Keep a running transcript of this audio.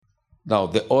Now,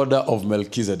 the order of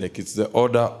Melchizedek, it's the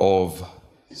order of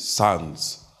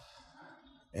sons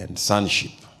and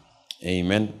sonship.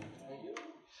 Amen.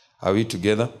 Are we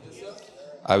together?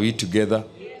 Are we together?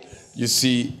 You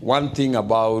see, one thing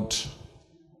about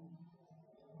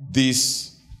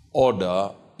this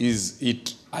order is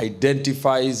it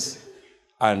identifies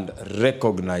and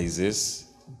recognizes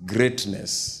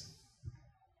greatness.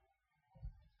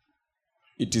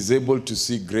 It is able to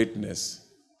see greatness.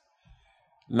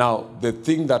 Now, the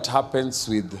thing that happens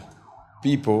with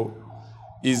people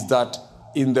is that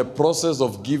in the process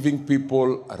of giving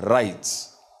people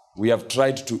rights, we have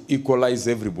tried to equalize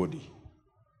everybody.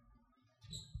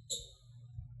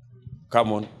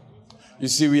 Come on. You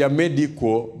see, we are made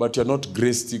equal, but you're not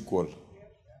graced equal.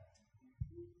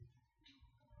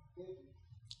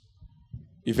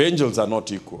 If angels are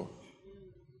not equal.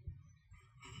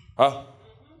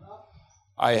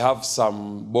 I have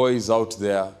some boys out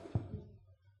there.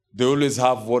 They always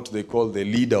have what they call the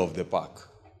leader of the pack.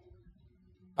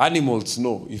 Animals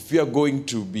know, if we are going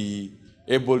to be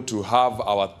able to have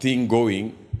our thing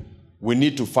going, we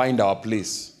need to find our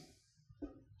place.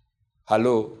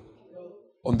 Hello?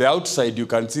 On the outside, you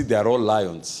can see they are all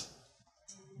lions.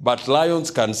 But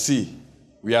lions can see,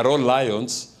 we are all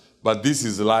lions, but this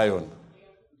is lion.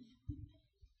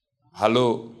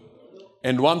 Hello?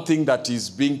 And one thing that is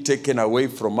being taken away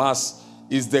from us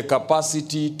is the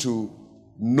capacity to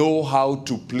know how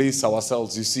to place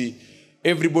ourselves. You see,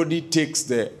 everybody takes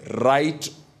the right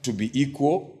to be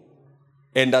equal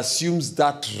and assumes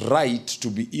that right to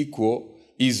be equal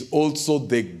is also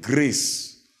the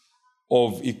grace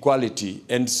of equality.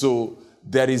 And so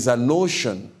there is a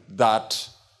notion that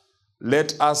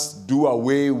let us do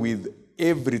away with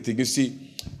everything. You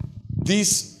see,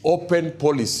 this open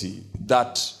policy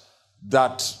that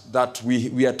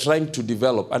we are trying to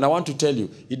develop, and I want to tell you,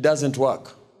 it doesn't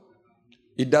work.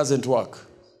 It doesn't work.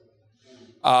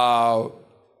 That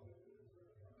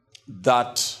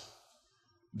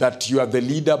you are the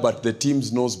leader, but the team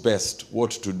knows best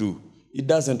what to do. It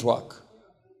doesn't work.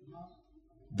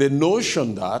 The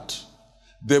notion that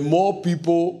the more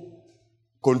people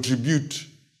contribute,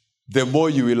 the more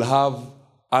you will have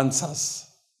answers.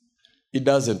 It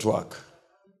doesn't work.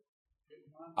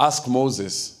 Ask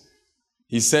Moses.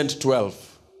 He sent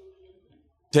 12.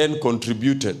 10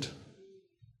 contributed.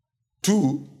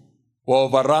 2 were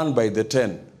overrun by the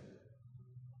 10.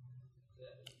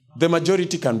 The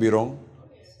majority can be wrong.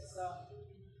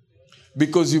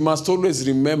 Because you must always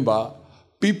remember,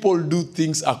 people do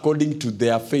things according to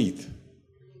their faith.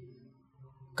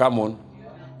 Come on.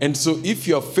 And so if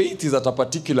your faith is at a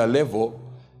particular level,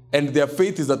 and their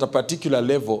faith is at a particular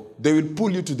level, they will pull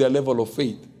you to their level of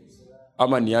faith.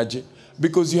 Amaniaje.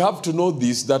 Because you have to know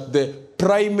this, that the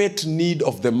primate need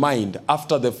of the mind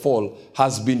after the fall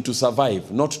has been to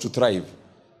survive, not to thrive.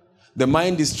 The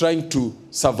mind is trying to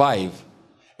survive.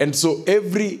 And so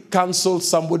every counsel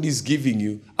somebody is giving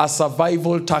you, a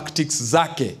survival tactics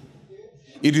zake.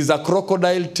 It is a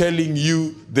crocodile telling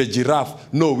you, the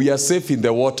giraffe, no, we are safe in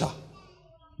the water.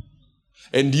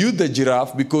 And you, the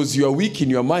giraffe, because you are weak in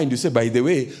your mind, you say, by the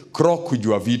way, croc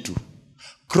kujua vitu.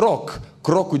 Croc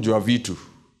kujua vitu.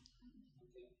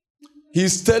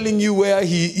 He's telling you where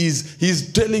he is.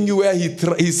 He's telling you where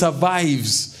he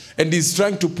survives. And he's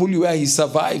trying to pull you where he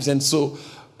survives. And so,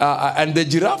 and the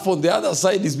giraffe on the other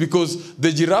side is because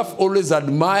the giraffe always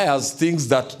admires things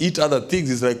that eat other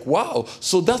things. It's like, wow,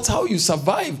 so that's how you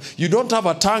survive. You don't have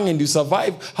a tongue and you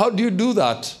survive. How do you do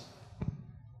that?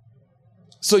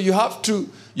 So you have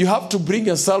to bring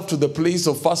yourself to the place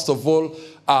of, first of all,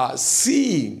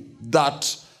 seeing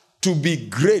that to be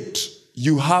great,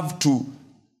 you have to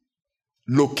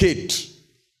locate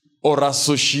or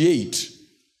associate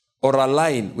or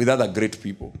align with other great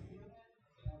people.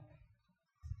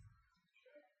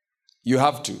 You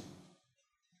have to.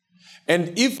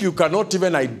 And if you cannot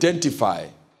even identify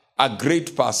a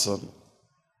great person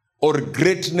or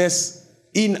greatness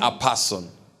in a person,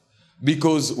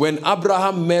 because when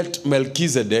Abraham met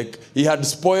Melchizedek, he had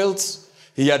spoils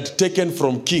he had taken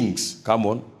from kings. Come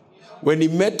on. When he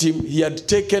met him, he had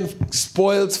taken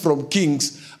spoils from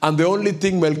kings, and the only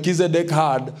thing Melchizedek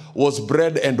had was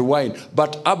bread and wine.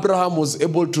 But Abraham was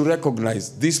able to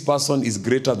recognize this person is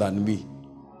greater than me.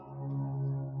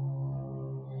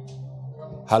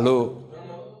 Hello.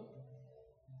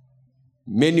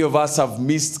 Many of us have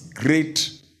missed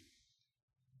great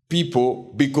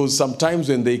people because sometimes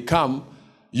when they come,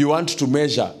 you want to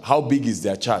measure how big is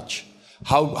their church.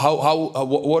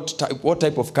 What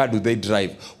type of car do they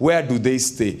drive? Where do they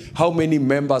stay? How many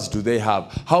members do they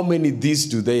have? How many this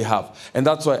do they have? And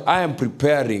that's why I am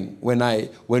preparing when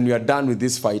we are done with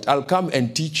this fight, I'll come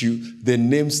and teach you the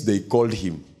names they called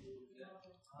him.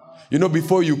 You know,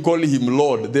 before you call him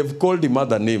Lord, they've called him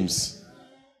other names.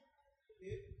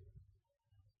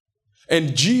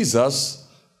 And Jesus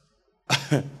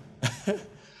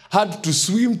had to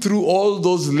swim through all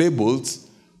those labels,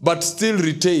 but still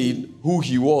retain who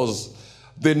he was,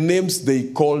 the names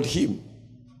they called him.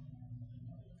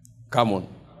 Come on.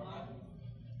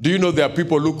 Do you know there are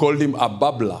people who called him a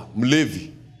babbler,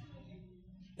 mlevi,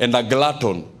 and a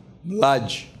glutton,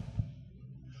 mlaji?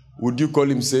 Would you call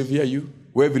him Savior, you?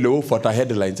 Where will you for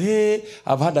headlines? Hey,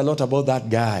 I've heard a lot about that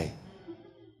guy.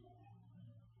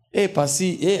 Hey,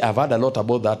 Pasi, hey, I've heard a lot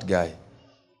about that guy.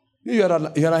 You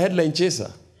are a headline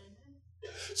chaser.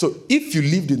 So if you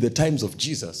lived in the times of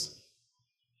Jesus,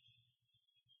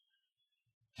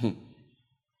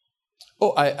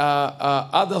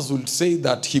 others would say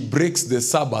that he breaks the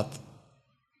Sabbath.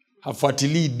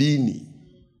 Hafuatilii dini.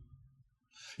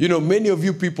 You know, many of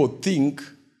you people think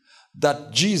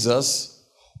that Jesus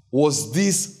was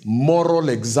this moral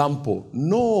example.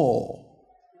 No.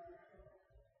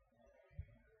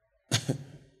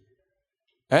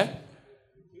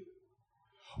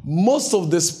 Most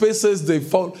of the spaces they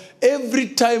found, every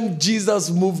time Jesus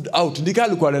moved out, ndika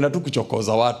alikuwa anaenda tu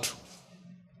kuchokoza watu.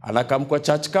 Anakam kwa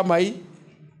church kama hii,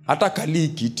 hata kalii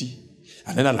kiti,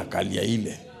 anaenda nakalia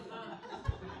ile.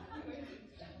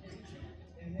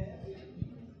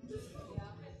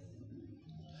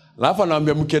 Alafu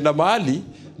anawaambia mkienda mahali,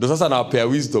 ndo sasa nawapea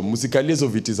wisdom, msikalie hizo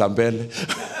viti za mbele.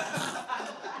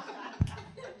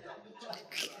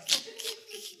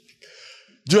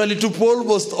 Juali to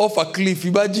almost off a cliff.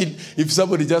 Imagine if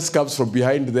somebody just comes from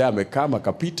behind there, amekama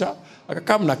akapita,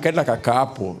 akakam na kaenda kaka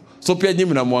hapo. So pia nyinyi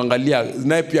mnamwangalia,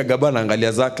 naye pia gabana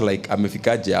angalia zake like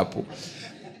amefikaje hapo.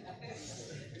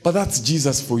 But that's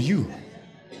Jesus for you.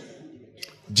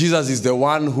 Jesus is the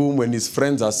one whom when his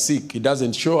friends are sick, he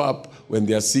doesn't show up when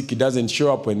they are sick. He doesn't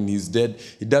show up when he's dead.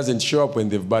 He doesn't show up when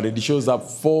they've buried. He shows up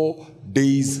 4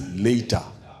 days later.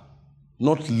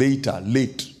 Not later,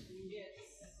 late.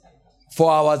 4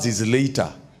 hours is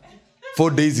later.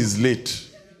 4 days is late.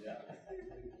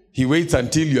 He waits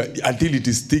until it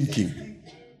is thinking.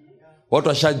 Watu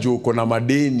washajua uko na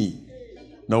madeni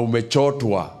na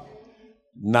umechotwa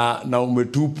na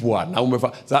umetupwa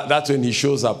na that's when he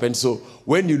shows up. And so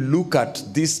when you look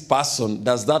at this person,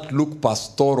 does that look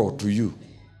pastoral to you?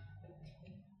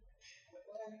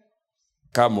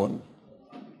 Come on.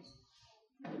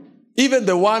 Even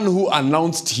the one who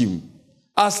announced him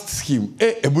asked him,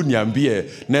 ebu niambie,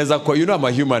 naweza kwa, you know, I'm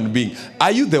a human being.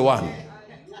 Are you the one?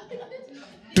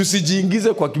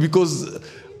 Tusijiingize kwa, because,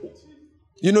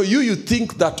 you know, you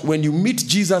think that when you meet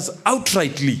Jesus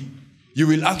outrightly, you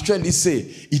will actually say,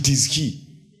 it is he.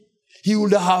 He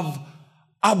would have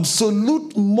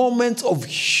absolute moments of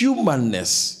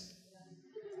humanness.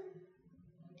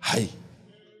 Hi.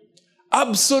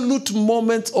 Absolute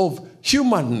moments of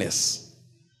humanness.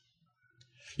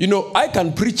 You know, I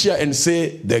can preach here and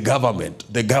say, the government.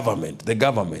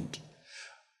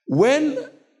 When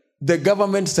the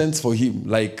government sends for him,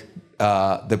 like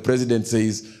the president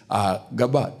says,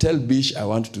 Gaba, tell Bish I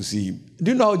want to see him.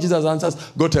 Do you know how Jesus answers?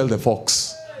 Go tell the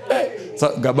fox. Hey.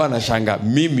 So Gaba na shanga,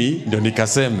 mimi ndio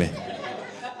nikaseme.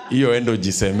 Iyo endo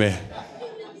jiseme.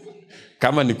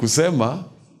 Kama nikusema,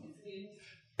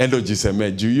 endo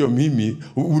jiseme. Juu iyo mimi,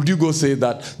 would you go say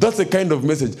that? That's the kind of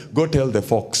message. Go tell the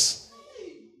fox.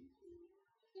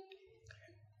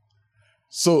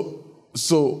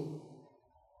 So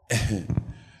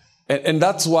and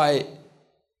that's why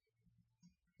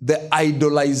the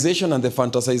idolization and the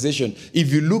fantasization,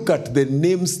 if you look at the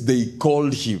names they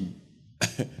called him,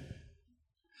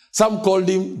 some called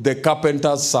him the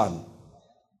carpenter's son.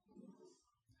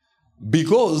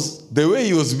 Because the way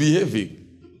he was behaving.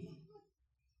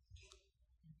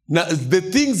 Now, the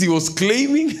things he was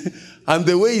claiming and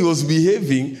the way he was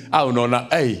behaving,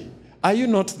 hey, are you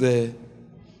not the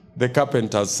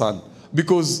carpenter's son?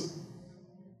 Because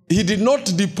he did not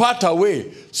depart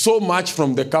away so much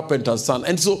from the carpenter's son.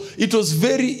 And so it was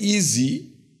very easy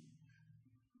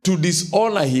to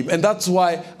dishonor him. And that's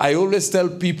why I always tell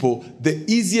people the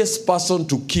easiest person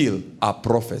to kill are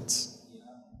prophets.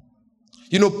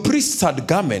 You know, priests had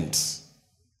garments.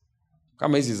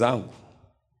 Kama hizi zangu.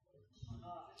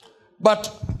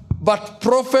 But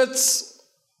prophets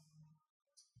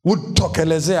would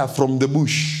tokelezea from the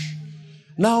bush.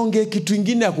 Naonge kitu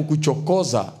ingine ya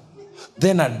kukuchokoza,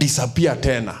 then I disappear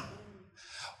tena.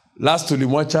 Last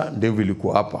tulimwacha ndevu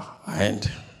ilikuwa hapa, aende.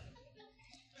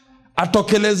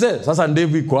 atokeleze. Sasa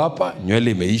ndevu iko hapa,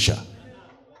 nywele imeisha.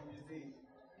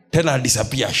 Tena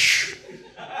disappear.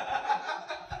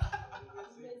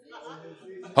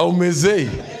 Haumezei.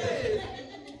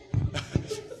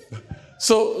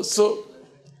 So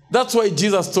that's why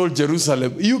Jesus told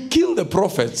Jerusalem, you kill the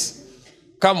prophets.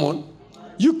 Come on.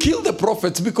 You kill the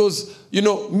prophets because,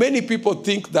 many people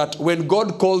think that when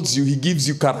God calls you, he gives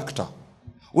you character.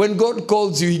 When God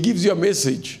calls you, he gives you a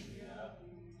message.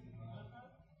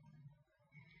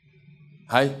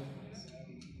 Hi.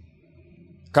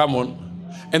 Come on.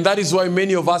 And that is why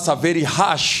many of us are very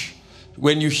harsh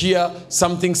when you hear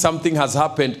something has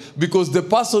happened, because the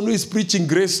person who is preaching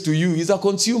grace to you is a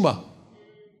consumer.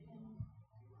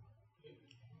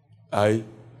 Aye.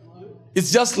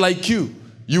 It's just like you.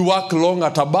 You work long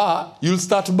at a bar, you'll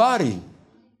start barring.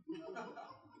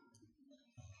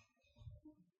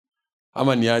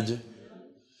 Ama niaje?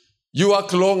 You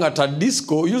work long at a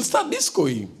disco, you'll start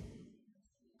discoing.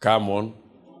 Come on.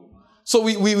 So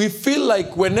we feel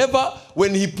like when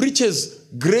he preaches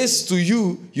grace to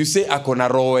you, you say, akona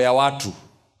roho ya watu.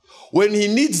 When he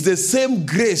needs the same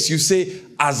grace, you say,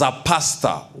 as a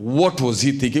pastor, what was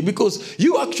he thinking? Because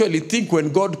you actually think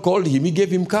when God called him, he gave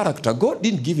him character. God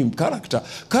didn't give him character.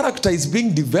 Character is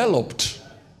being developed.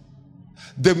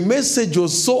 The message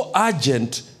was so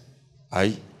urgent.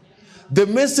 The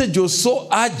message was so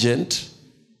urgent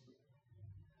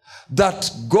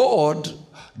that God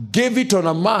gave it on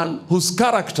a man whose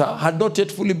character had not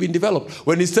yet fully been developed.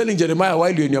 When he's telling Jeremiah,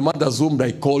 while you're in your mother's womb,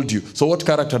 I called you. So what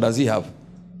character does he have?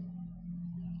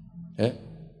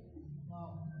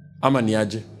 Ama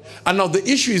niaje? And now the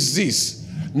issue is this.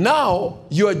 Now,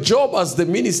 your job as the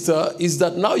minister is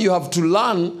that now you have to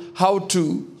learn how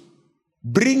to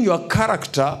bring your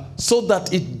character so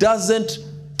that it doesn't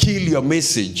kill your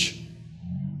message.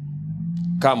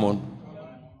 Come on.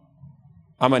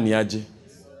 Ama niaje?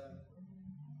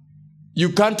 You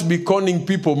can't be conning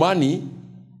people money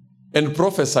and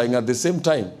prophesying at the same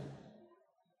time.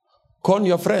 Con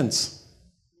your friends.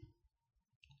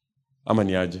 Ama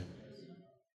niaje?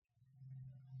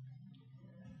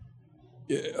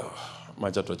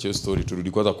 Macha tuachie story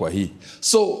turudi kwanza kwa hii.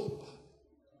 So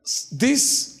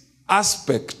this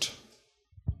aspect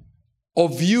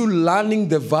of you learning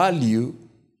the value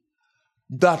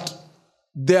that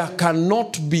there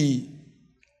cannot be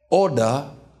order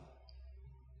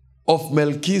of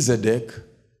Melchizedek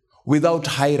without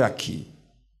hierarchy.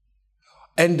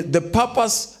 And the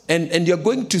purpose, and you're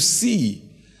going to see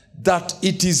that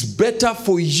it is better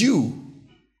for you.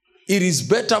 It is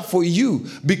better for you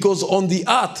because on the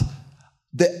earth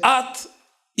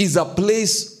is a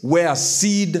place where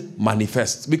seed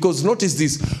manifests. Because notice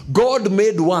this, God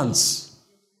made once,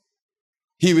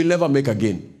 he will never make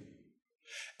again.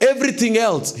 Everything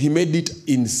else, he made it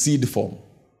in seed form.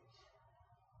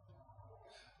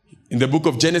 In the book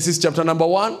of Genesis chapter number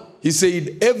 1, he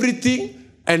said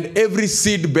everything and every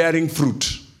seed bearing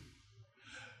fruit.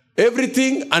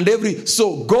 Everything and every...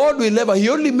 So God will never... He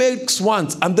only makes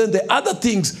once. And then the other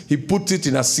things, he puts it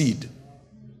in a seed.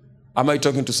 Am I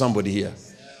talking to somebody here?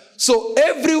 So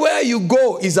everywhere you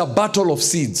go is a battle of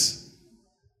seeds.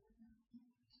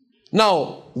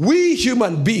 Now, we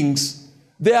human beings,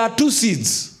 there are two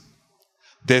seeds.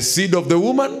 The seed of the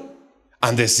woman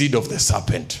and the seed of the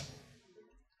serpent.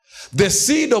 The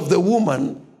seed of the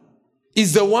woman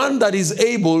is the one that is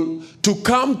able to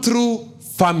come through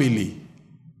family.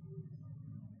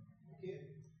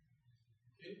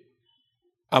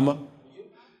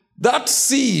 That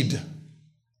seed,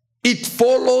 it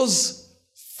follows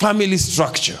family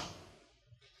structure,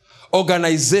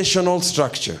 organizational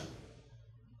structure,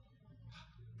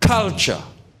 culture,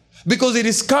 because it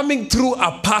is coming through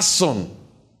a person.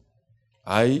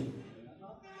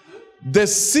 The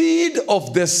seed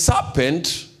of the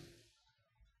serpent,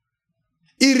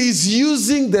 it is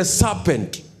using the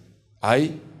serpent.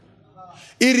 It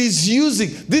is using,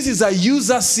 this is a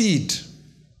user seed.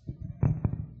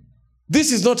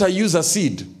 This is not a user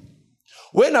seed.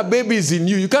 When a baby is in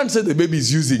you, you can't say the baby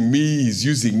is using me, is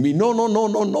using me.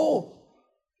 No.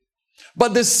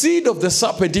 But the seed of the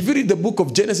serpent, if you read the book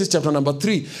of Genesis chapter number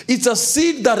 3, it's a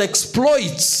seed that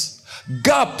exploits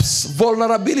gaps,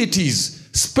 vulnerabilities,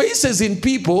 spaces in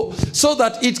people so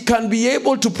that it can be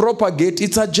able to propagate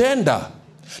its agenda.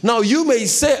 Now you may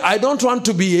say, I don't want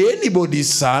to be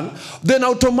anybody's son. Then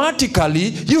automatically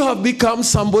you have become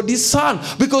somebody's son.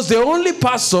 Because the only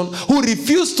person who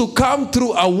refused to come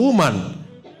through a woman,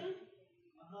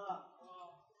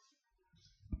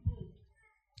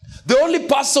 the only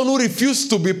person who refused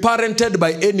to be parented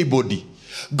by anybody,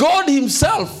 God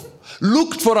himself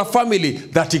looked for a family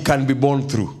that he can be born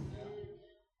through.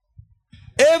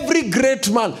 Every great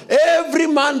man, every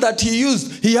man that he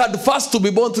used, he had first to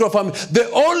be born through a family. The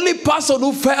only person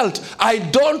who felt, I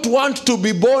don't want to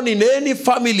be born in any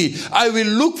family. I will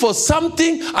look for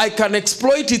something I can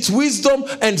exploit its wisdom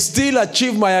and still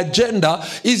achieve my agenda,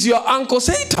 is your uncle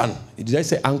Satan. Did I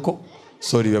say uncle?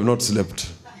 Sorry, we have not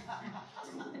slept.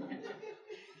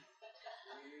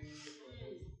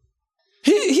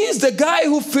 He is the guy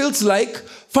who feels like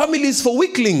family is for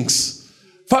weaklings.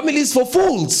 Family is for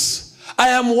fools. I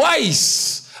am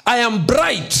wise. I am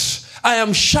bright. I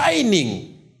am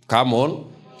shining. Come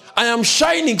on. I am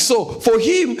shining. So for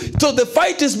him, so the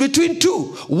fight is between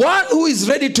two. One who is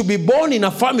ready to be born in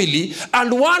a family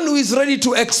and one who is ready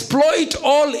to exploit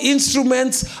all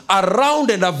instruments around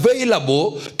and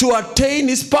available to attain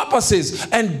his purposes.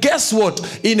 And guess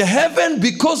what? In heaven,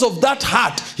 because of that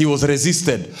heart, he was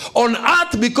resisted. On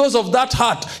earth, because of that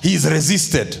heart, he is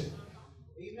resisted.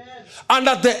 And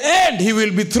at the end, he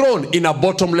will be thrown in a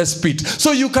bottomless pit.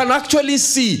 So you can actually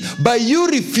see, by you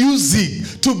refusing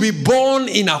to be born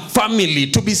in a family,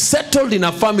 to be settled in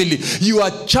a family, you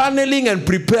are channeling and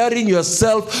preparing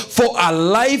yourself for a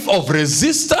life of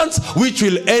resistance, which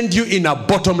will end you in a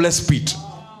bottomless pit.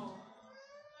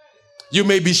 You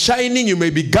may be shining, you may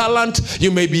be gallant,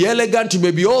 you may be elegant, you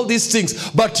may be all these things,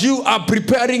 but you are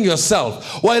preparing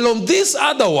yourself. While on this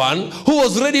other one, who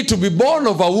was ready to be born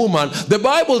of a woman, the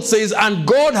Bible says, and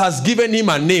God has given him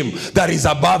a name that is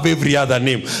above every other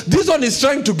name. This one is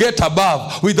trying to get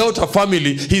above without a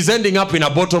family. He's ending up in a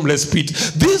bottomless pit.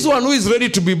 This one who is ready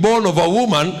to be born of a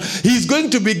woman, he's going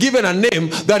to be given a name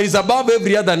that is above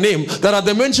every other name, that at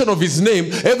the mention of his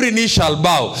name, every knee shall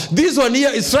bow. This one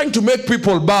here is trying to make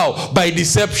people bow by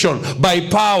deception, by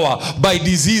power, by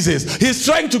diseases. He's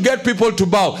trying to get people to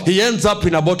bow. He ends up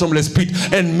in a bottomless pit.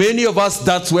 And many of us,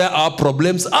 that's where our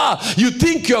problems are. You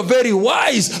think you're very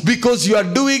wise because you are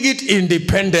doing it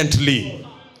independently.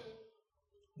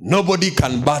 Nobody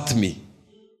can birth me.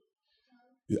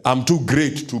 I'm too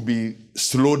great to be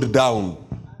slowed down.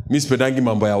 Mi sipendangi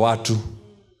mambo ya watu.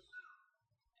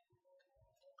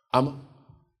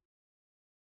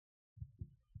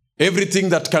 Everything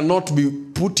that cannot be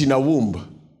put in a womb,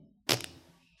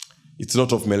 it's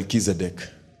not of Melchizedek.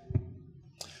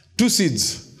 2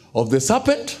 seeds, of the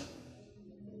serpent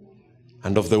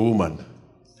and of the woman.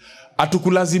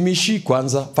 Atukulazimishi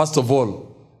kwanza. First of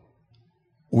all,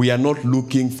 we are not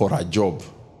looking for a job.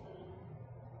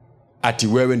 Ati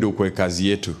wewe ndio kwa kazi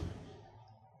yetu.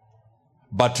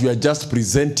 But we are just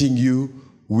presenting you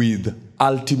with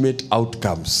ultimate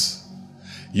outcomes.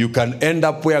 You can end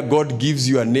up where God gives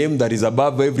you a name that is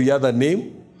above every other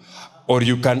name, or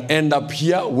you can end up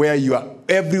here where you are,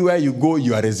 everywhere you go,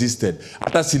 you are resisted.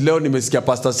 Hata si leo nimesikia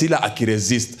Pastor Sila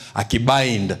akiresist,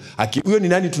 akibind. Huyo ni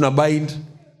nani tunabind?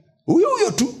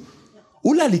 Huyo tu.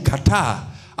 Ula likataa.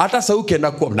 Hata sa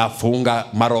ukienda kwa nafunga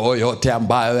maroho yote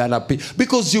ambayo yanapi.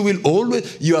 Because you will always,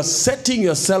 you are setting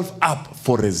yourself up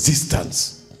for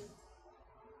resistance.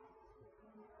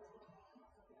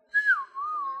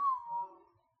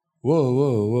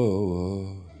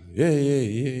 Whoa.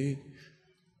 Yeah.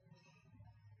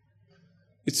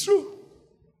 It's true.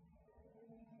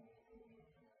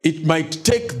 It might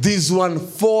take this one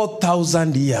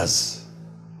 4,000 years.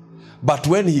 But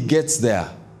when he gets there,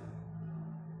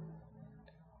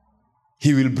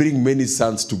 he will bring many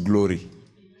sons to glory.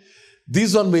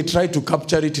 This one may try to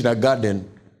capture it in a garden.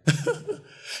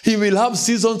 He will have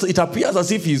seasons. It appears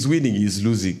as if he's winning, he's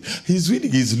losing. He's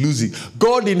winning, he's losing.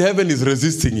 God in heaven is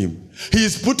resisting him. He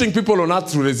is putting people on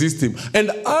earth to resist him.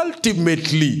 And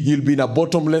ultimately, he'll be in a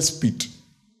bottomless pit.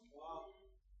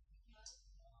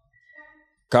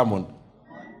 Come on.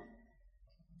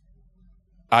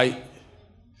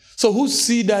 So whose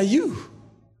seed are you?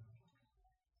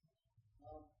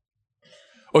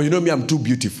 Oh, you know me, I'm too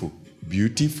beautiful.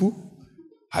 Beautiful?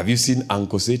 Have you seen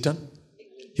Uncle Satan?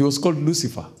 He was called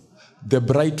Lucifer, the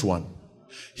bright one.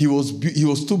 He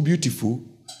was too beautiful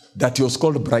that he was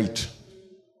called bright.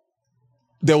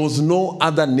 There was no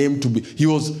other name to be. He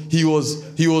was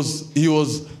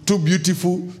too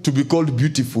beautiful to be called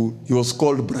beautiful. He was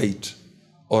called bright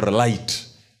or light.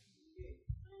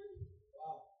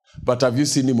 But have you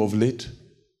seen him of late?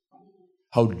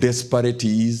 How desperate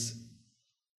he is?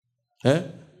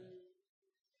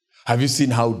 Have you seen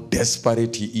how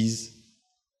desperate he is?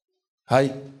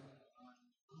 Hi.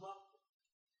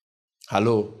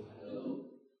 Hello.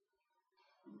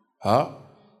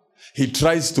 He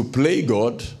tries to play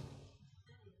God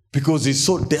because he's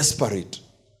so desperate.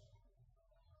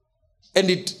 And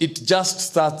it just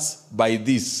starts by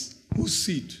this. Whose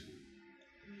seed?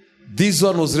 This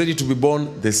one was ready to be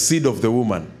born, the seed of the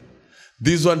woman.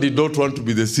 This one did not want to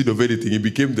be the seed of anything. He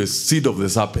became the seed of the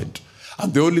serpent.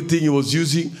 And the only thing he was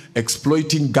using,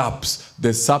 exploiting gaps.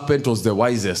 The serpent was the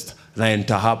wisest. Na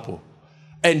enter hapo.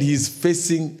 And he's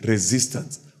facing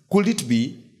resistance. Could it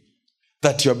be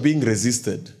that you're being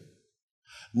resisted?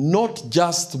 Not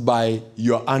just by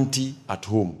your auntie at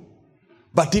home,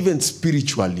 but even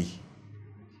spiritually.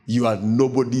 You are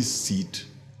nobody's seed.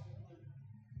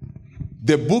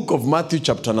 The book of Matthew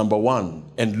chapter number 1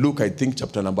 and Luke, I think,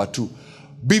 chapter number 2.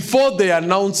 Before they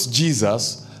announce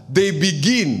Jesus, they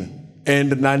begin,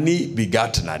 and Nani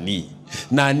begat Nani.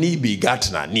 Nani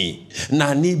begat Nani.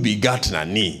 Nani begat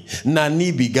Nani.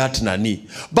 Nani begat Nani.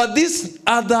 But this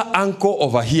other uncle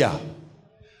over here,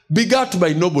 begat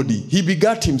by nobody. He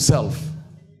begat himself.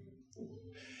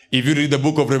 If you read the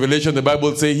book of Revelation, the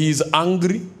Bible says he is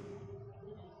angry.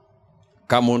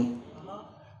 Come on.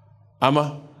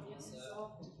 Ama?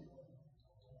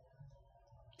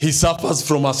 He suffers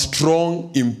from a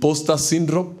strong imposter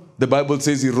syndrome. The Bible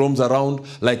says he roams around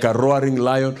like a roaring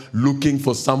lion looking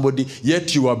for somebody.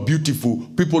 Yet you are beautiful.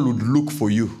 People would look for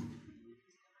you.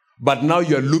 But now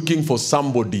you are looking for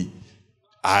somebody.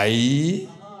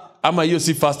 Ama you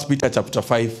see 1 Peter chapter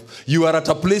 5. You are at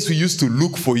a place we used to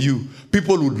look for you.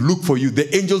 People would look for you.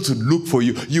 The angels would look for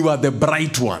you. You are the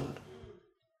bright one.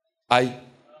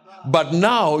 But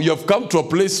now you have come to a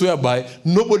place whereby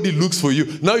nobody looks for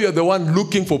you. Now you're the one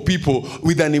looking for people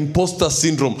with an imposter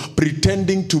syndrome,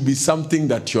 pretending to be something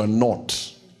that you're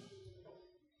not.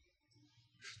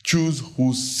 Choose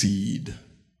whose seed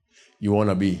you want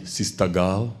to be, sister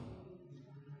girl.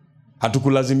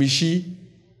 Hatukulazimishi,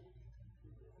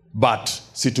 but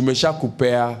si tumesha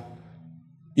kupea,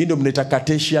 ino mneta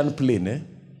Cartesian plane,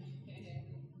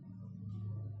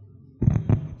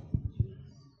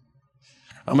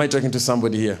 Am I talking to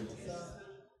somebody here?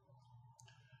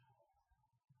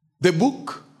 The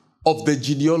book of the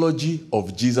genealogy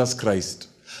of Jesus Christ,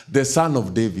 the son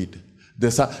of David.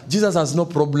 Jesus has no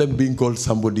problem being called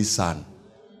somebody's son.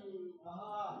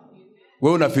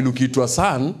 Wewe unafeel ukiitwa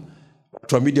son,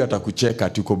 watu wa media watakucheka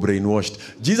tuko brainwashed.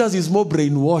 Jesus is more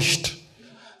brainwashed.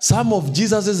 Some of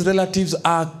Jesus' relatives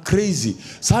are crazy.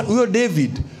 Huyo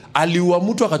David aliua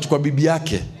mtu akachukua bibi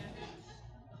yake.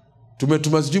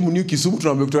 Tumetuma sijui mniu Kisumu,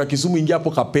 tunaambia kutoka Kisumu ingia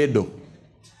hapo Kapedo.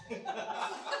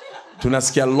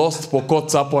 Tunasikia Lost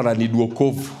Pokot hapo ananid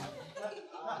wokovu.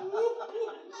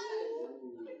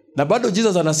 Na bado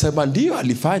Jesus anasema ndio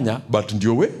alifanya, but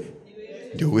ndio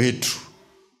wetu.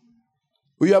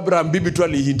 Huyu Abraham bibi tu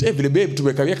alihint, vile babe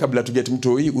tumekawia kabla tuget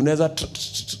mtu hii, unaweza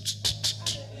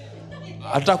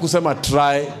hata kusema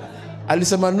try.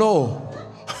 Alisema no.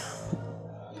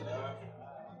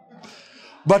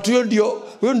 But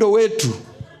huyo ndo wetu.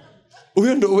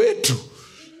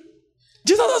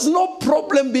 Jesus has no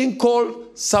problem being called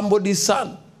somebody's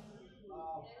son.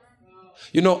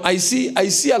 You know, I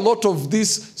see a lot of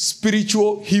these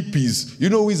spiritual hippies. You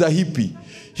know who is a hippie?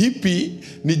 Hippie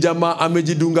ni jamaa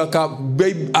amejidunga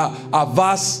a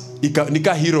verse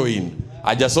nika heroin.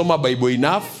 Ajasoma Bible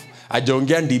enough,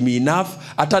 ajaongea ndimi enough,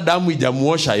 hata damu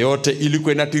ijamuosha yote,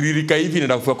 ilikuwa inatiririka hivi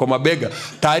na kufika kwa mabega,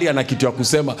 tayari ana kitu ya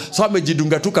kusema. So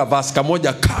amejidunga tu ka verse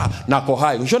kamoja na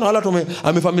kohai. Unaona wala tu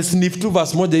amefanya sniff tu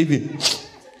verse moja hivi.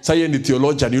 Sasa yeye ni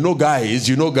theologian, you know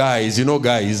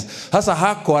guys. Sasa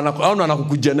hako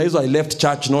anakukujia na hizo I left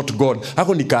church not God.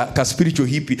 Hako ni ka spiritual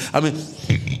hippie.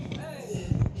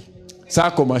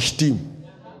 Sako mashtim.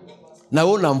 Na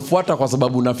wewe unamfuata kwa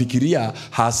sababu unafikiria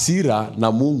hasira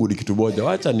na Mungu ni kitu moja.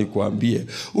 Wacha nikuambie,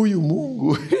 huyu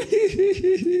Mungu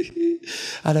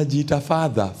anajiita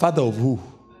father of who?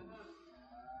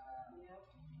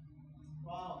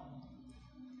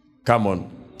 Come on.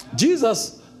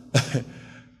 Jesus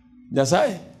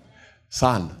Nyasaye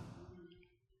son.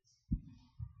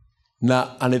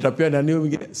 Na anatapia nani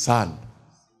mwingine son.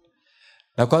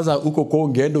 Na kwanza uko kwa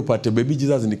ungeenda upate baby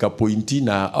Jesus nikapointi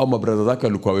na au mabrother zake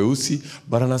walikuwa weusi,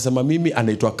 bana anasema mimi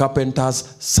anaitwa carpenter's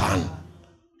son.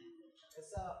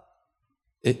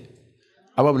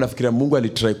 Ama mnafikiria Mungu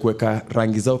alitry kuweka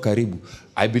rangi zao karibu?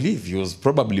 I believe he was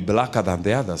probably blacker than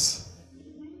the others,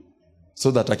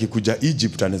 so that akikuja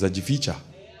Egypt anaweza jificha.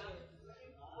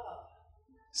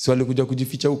 Si alikuja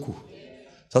kujificha huku.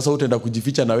 Sasa utaenda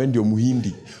kujificha na wewe ndio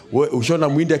Muhindi. Ushona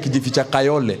Muhindi akijificha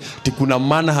Kayole, ati kuna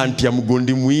manhunt ya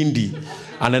mgondi Muhindi.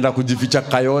 Anaenda kujificha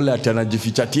Kayole, ati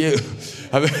anajificha tie.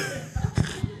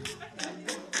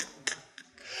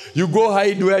 You go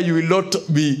hide where you will not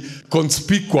be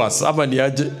conspicuous. Ama ni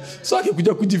aje? So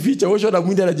akikuja kujificha, ushona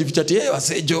Muhindi anajificha tie,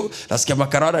 wasejo, nasikia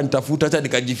makarada nitafuta acha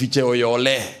nikajifiche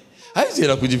Oyole. Haizi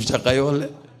ila kujificha Kayole.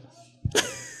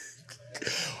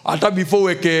 Hata before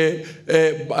weke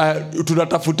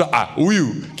tunatafuta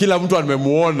huyu kila mtu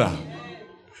amemuona.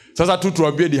 Sasa tu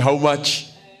tuambie ni how much.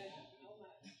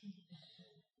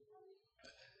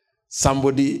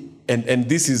 somebody, and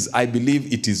this is, I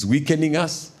believe, it is weakening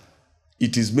us.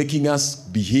 It is making us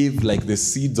behave like the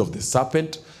seeds of the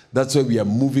serpent. That's why we are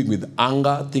moving with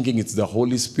anger, thinking it's the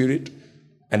Holy Spirit.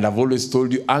 And I've always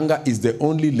told you, anger is the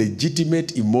only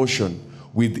legitimate emotion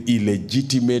with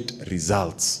illegitimate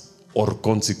results or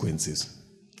consequences.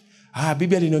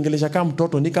 Bibi aliniongelesha kama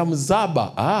mtoto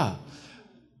nikamzaba.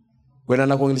 When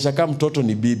anakuongelesha kama mtoto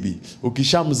ni bibi,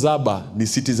 ukishamzaba ni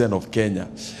citizen of Kenya.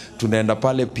 Tunaenda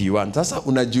pale P1. Sasa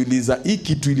unajiuliza hii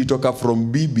kitu ilitoka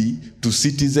from bibi to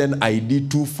citizen ID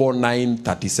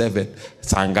 24937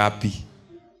 saa ngapi?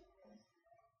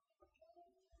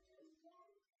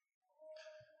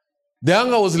 The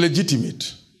anger was legitimate.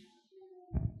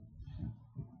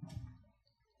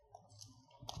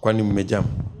 Kwani mmejam?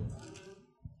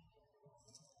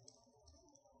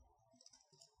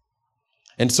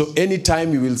 And so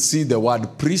anytime you will see the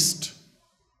word priest,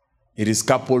 it is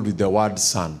coupled with the word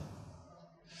son.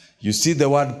 You see the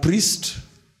word priest,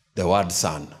 the word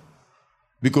son.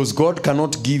 Because God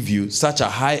cannot give you such a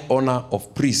high honor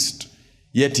of priest,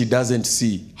 yet he doesn't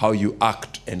see how you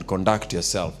act and conduct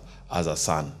yourself as a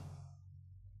son.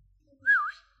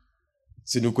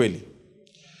 Sinukweli.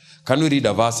 Can we read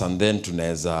a verse and then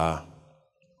tunaweza?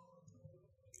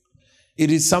 It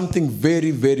is something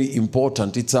very, very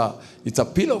important. It's a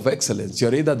pillar of excellence.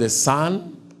 You're either the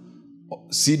son,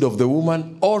 seed of the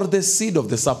woman, or the seed of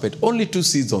the serpent. Only 2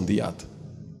 seeds on the earth.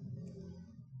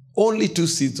 Only 2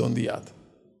 seeds on the earth.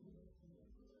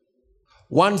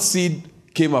 1 seed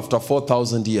came after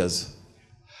 4,000 years.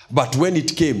 But when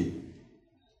it came,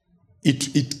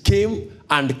 it came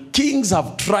and kings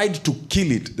have tried to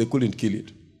kill it. They couldn't kill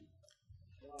it.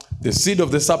 The seed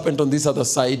of the serpent on this other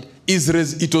side,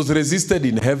 it was resisted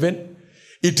in heaven.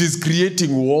 It is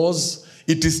creating wars.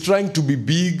 It is trying to be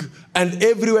big. And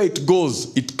everywhere it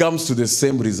goes, it comes to the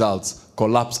same results.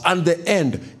 Collapse. And the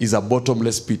end is a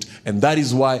bottomless pit. And that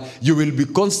is why you will be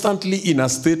constantly in a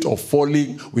state of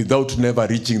falling without never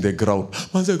reaching the ground.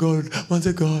 Manze God.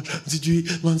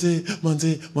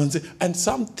 And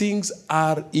some things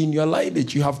are in your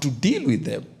lineage. You have to deal with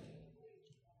them.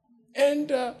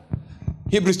 And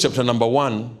Hebrews chapter number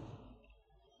 1.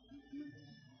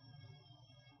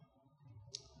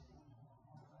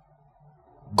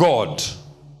 God,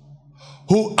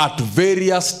 who at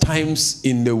various times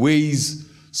in the ways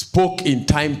spoke in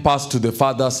time past to the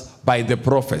fathers by the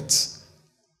prophets,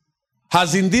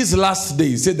 has in these last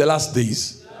days, say the last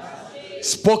days,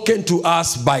 spoken to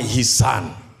us by his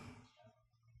Son.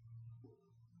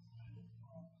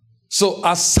 So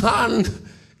a son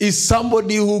is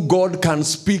somebody who God can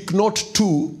speak not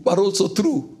to, but also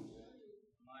through.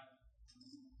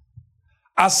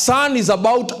 A son is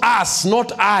about us,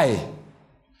 not I.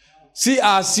 Si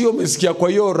asio umesikia kwa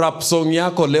hiyo rap song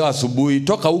yako leo asubuhi,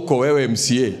 toka huko wewe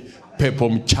MCA, pepo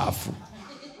mchafu.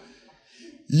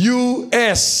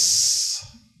 US.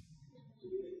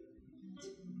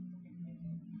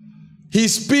 He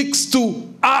speaks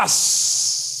to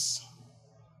us.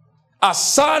 A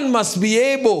son must be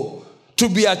able to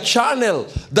be a channel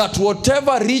that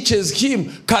whatever reaches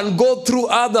him can go through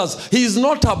others. He is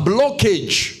not a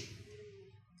blockage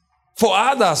for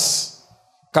others.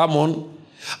 Come on.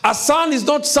 A son is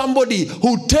not somebody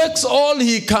who takes all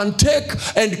he can take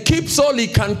and keeps all he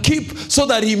can keep so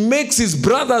that he makes his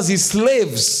brothers his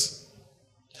slaves.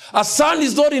 A son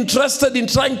is not interested in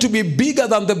trying to be bigger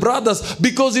than the brothers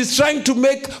because he's trying to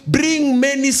bring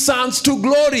many sons to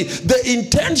glory. The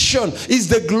intention is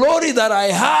the glory that I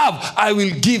have, I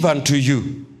will give unto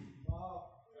you.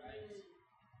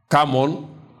 Come on.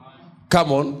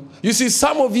 Come on. You see,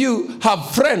 some of you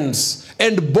have friends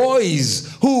and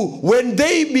boys who, when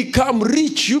they become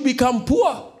rich, you become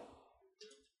poor.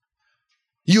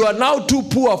 You are now too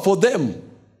poor for them.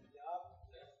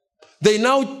 They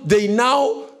now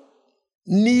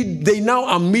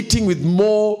are meeting with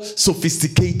more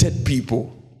sophisticated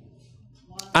people.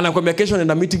 Anakwambia kesho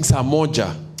nenda meeting saa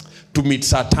moja to meet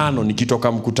saa 5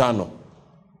 nikitoka mkutano.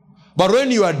 But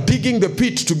when you are digging the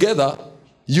pit together,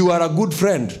 you are a good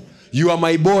friend. You are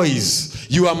my boys.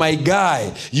 You are my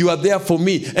guy. You are there for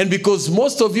me. And because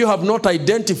most of you have not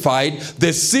identified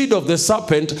the seed of the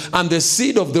serpent and the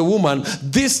seed of the woman,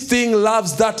 this thing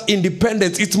loves that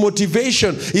independence. Its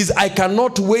motivation is I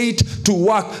cannot wait to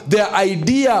work. Their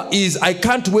idea is I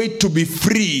can't wait to be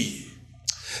free.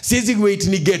 Siwezi wait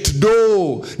ni get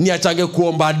do, ni achage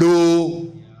kuomba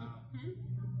do.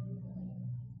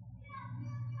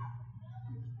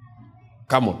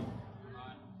 Come on.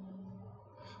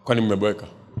 Kwani mmeboeka?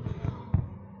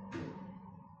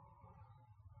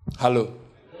 Hello.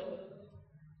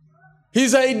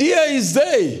 His idea is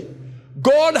they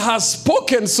God has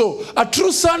spoken. So a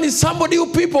true son is somebody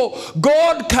who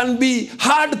God can be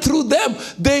heard through them.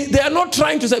 They are not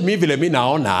trying to say, mi vile mi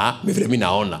naona.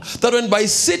 That when by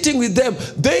sitting with them,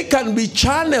 they can be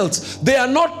channels. They are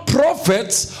not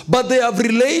prophets, but they have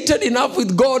related enough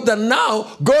with God that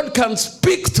now God can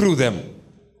speak through them.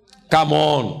 Come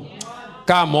on.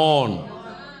 Come on.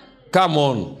 Come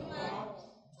on.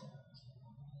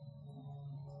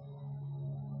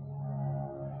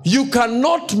 You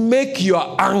cannot make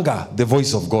your anger the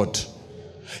voice of God.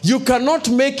 You cannot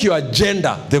make your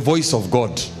agenda the voice of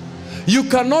God. You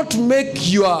cannot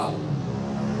make your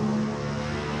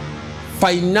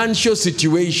financial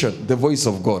situation the voice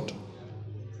of God.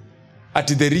 At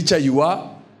the richer you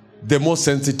are, the more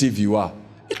sensitive you are.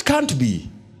 It can't be.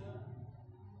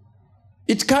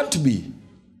 It can't be.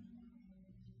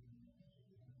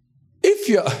 If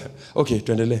you're... Okay,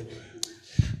 tuendelee.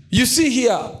 You see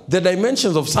here, the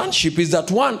dimensions of sonship is that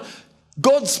one,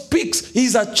 God speaks.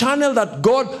 He's a channel that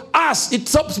God asks. It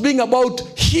stops being about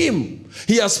him.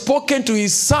 He has spoken to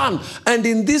his son. And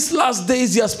in these last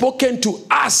days, he has spoken to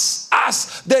us.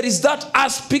 Us. There is that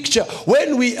us picture.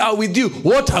 When we are with you,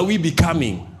 what are we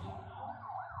becoming?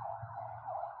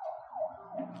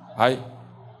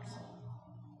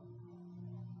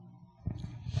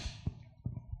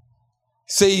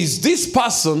 Says this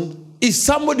person is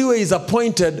somebody who is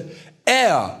appointed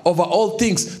heir over all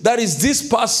things. That is, this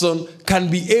person can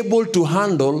be able to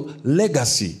handle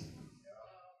legacy.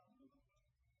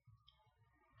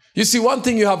 You see, one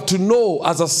thing you have to know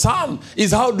as a son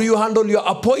is how do you handle your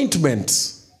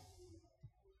appointments?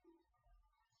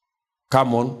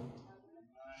 Come on.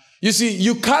 You see,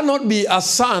 you cannot be a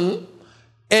son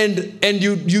and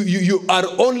you are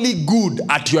only good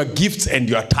at your gifts and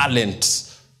your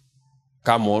talents.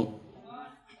 Come on.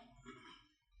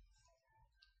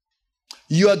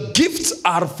 Your gifts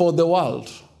are for the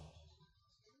world.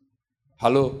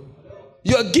 Hello?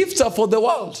 Your gifts are for the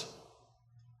world.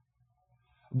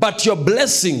 But your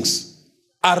blessings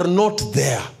are not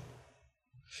there.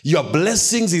 Your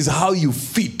blessings is how you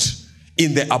fit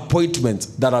in the appointments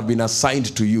that have been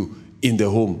assigned to you in the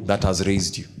home that has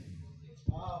raised you.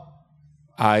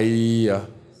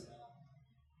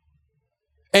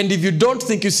 And if you don't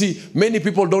think, you see, many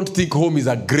people don't think home is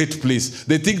a great place.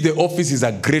 They think the office is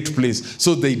a great place.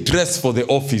 So they dress for the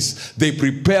office. They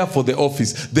prepare for the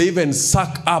office. They even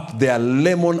suck up their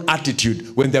lemon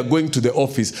attitude when they're going to the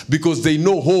office because they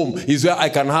know home is where I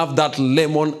can have that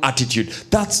lemon attitude.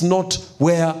 That's not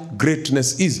where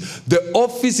greatness is. The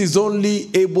office is only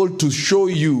able to show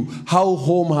you how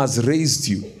home has raised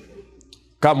you.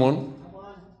 Come on.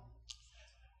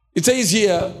 It says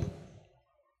here,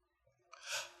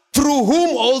 through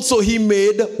whom also he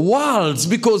made worlds,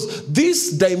 because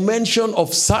this dimension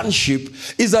of sonship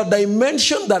is a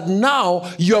dimension that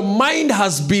now your mind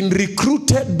has been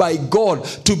recruited by God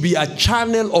to be a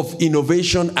channel of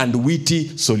innovation and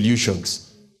witty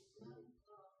solutions.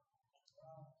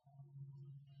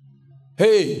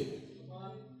 Hey,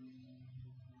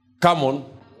 come on.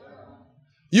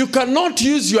 You cannot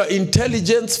use your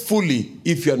intelligence fully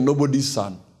if you are nobody's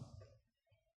son.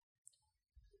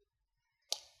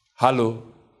 Hello.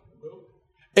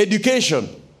 Education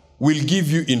will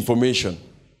give you information.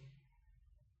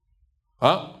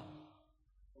 Huh?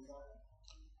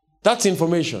 That's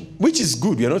information, which is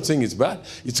good. We are not saying it's bad.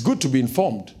 It's good to be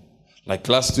informed. Like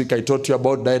last week I taught you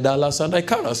about Daedalus and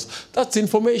Icarus. That's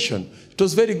information. It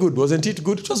was very good. Wasn't it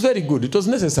good? It was very good. It was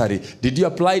necessary. Did you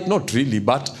apply it? Not really,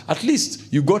 but at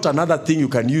least you got another thing you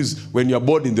can use when you're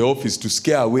bored in the office to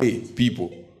scare away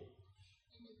people.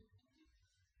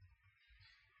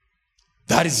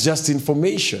 That is just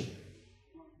information.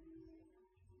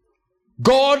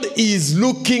 God is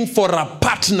looking for a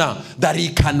partner that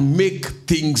he can make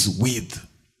things with.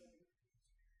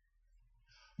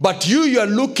 But you are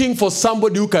looking for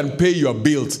somebody who can pay your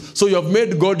bills. So you have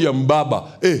made God your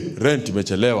mbaba. Rent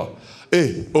imechelewa.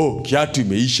 Kiatu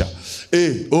imeisha.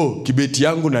 Kibeti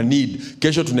yangu na need.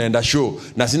 Kesho tunaenda show.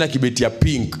 Na sina kibeti ya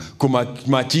pink.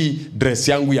 Kumachi dress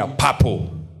yangu ya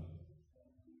purple.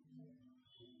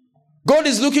 God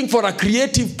is looking for a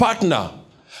creative partner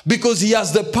because he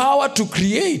has the power to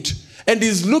create, and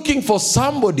is looking for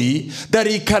somebody that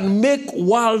he can make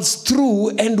worlds through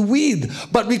and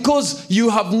with. But because you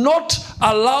have not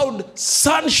allowed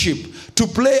sonship to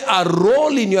play a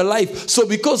role in your life, so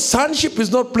because sonship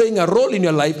is not playing a role in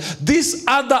your life, this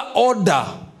other order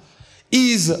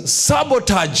is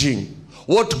sabotaging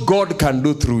what God can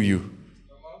do through you.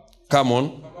 Come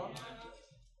on.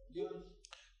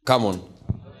 Come on.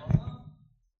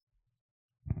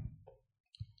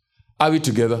 Are we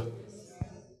together?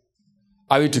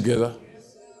 Are we together?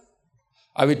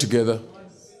 Are we together?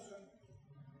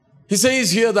 He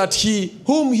says here that he,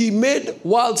 whom he made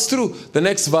worlds through. The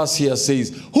next verse here says,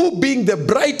 who being the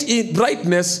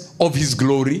brightness of his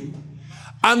glory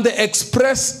and the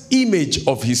express image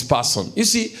of his person. You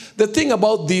see, the thing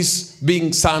about these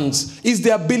being sons is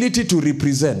the ability to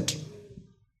represent.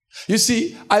 You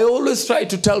see, I always try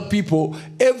to tell people,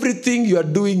 everything you are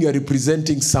doing, you are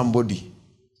representing somebody.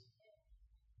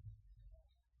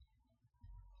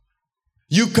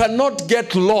 You cannot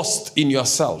get lost in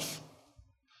yourself.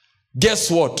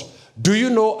 Guess what? Do you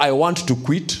know I want to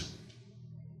quit?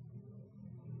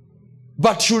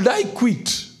 But should I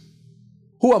quit?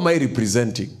 Who am I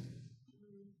representing?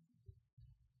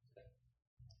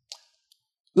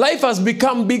 Life has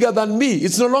become bigger than me.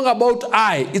 It's no longer about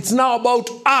I. It's now about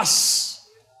us.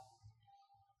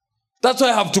 That's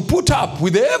why I have to put up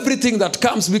with everything that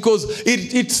comes, because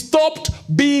it stopped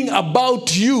being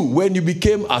about you when you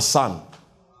became a son.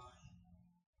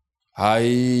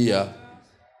 Hiya.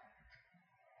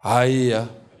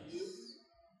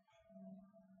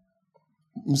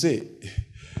 Say,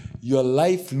 your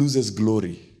life loses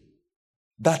glory,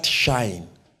 that shine,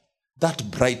 that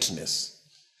brightness,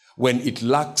 when it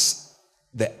lacks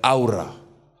the aura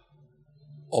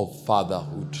of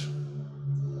fatherhood.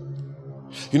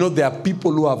 You know, there are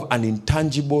people who have an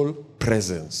intangible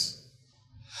presence.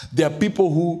 There are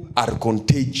people who are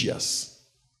contagious.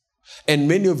 And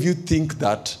many of you think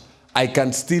that I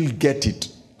can still get it.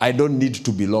 I don't need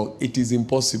to belong. It is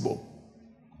impossible.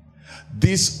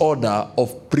 This order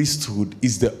of priesthood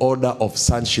is the order of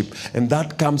sonship. And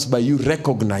that comes by you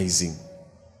recognizing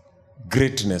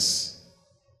greatness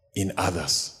in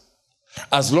others.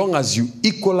 As long as you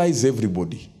equalize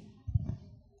everybody.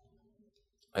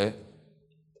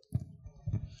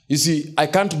 You see, I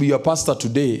can't be your pastor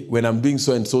today when I'm doing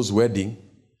so-and-so's wedding,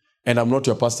 and I'm not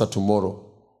your pastor tomorrow.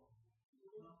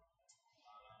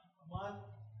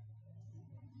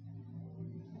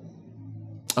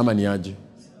 Ama niaje.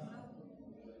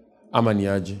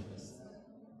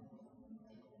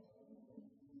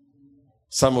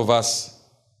 Some of us,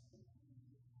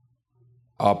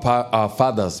 our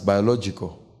fathers,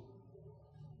 biological,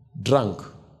 drunk.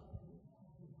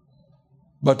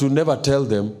 But we never tell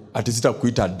them, ati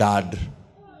sitakuita dad,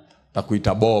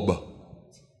 takuita Bob,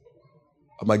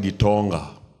 ama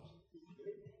Gitonga,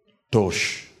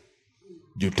 Tosh.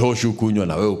 Juu Tosh ukunywa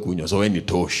na wewe ukunywa, so wewe ni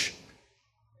Tosh.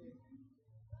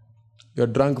 Your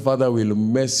drunk father will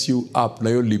mess you up na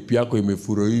hiyo lip yako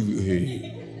imefuro hivi.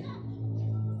 Hey.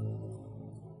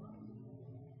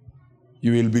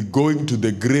 You will be going to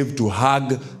the grave to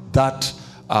hug that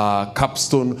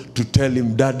capstone to tell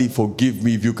him, Daddy, forgive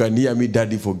me. If you can hear me,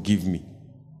 Daddy, forgive me.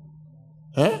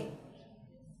 Huh?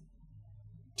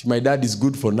 My dad is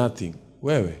good for nothing.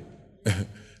 Wewe.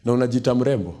 Na unajita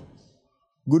mrembo.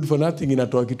 Good for nothing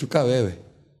inatoa kitu ka wewe.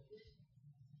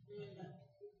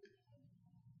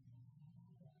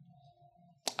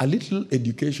 A little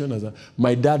education as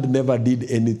my dad never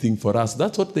did anything for us.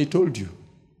 That's what they told you.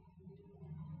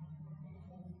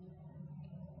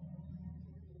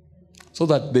 So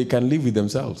that they can live with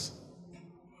themselves.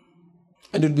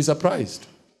 And you'll be surprised.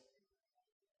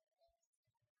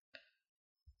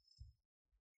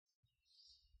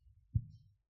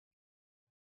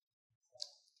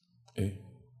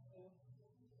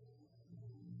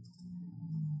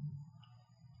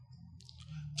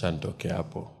 Chantoke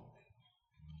hapo.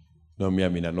 No, me,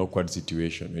 I'm in an awkward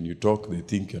situation. When you talk, they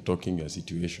think you're talking your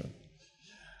situation.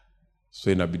 So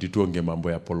inabidi tuonge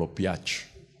mambo ya polo piach.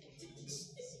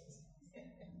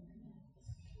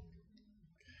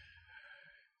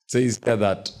 Says here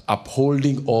that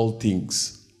upholding all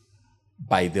things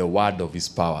by the word of his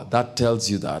power. That tells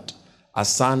you that a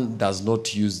son does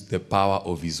not use the power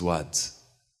of his words.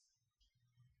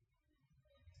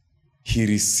 He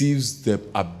receives the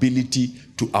ability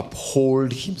to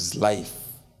uphold his life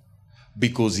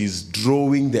because he's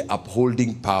drawing the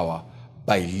upholding power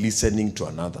by listening to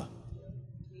another.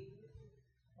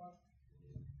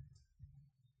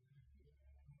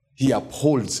 He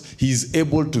upholds. He is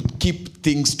able to keep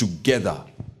things together.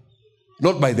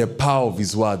 Not by the power of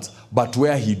his words, but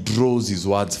where he draws his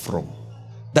words from.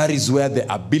 That is where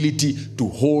the ability to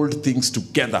hold things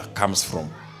together comes from.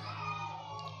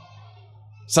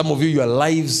 Some of you, your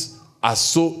lives are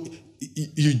so...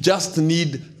 You just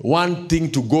need one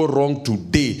thing to go wrong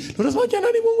today.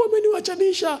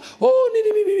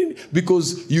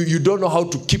 Because you don't know how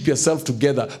to keep yourself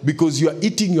together because you are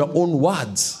eating your own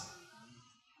words.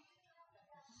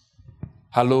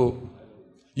 Hello?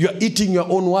 You are eating your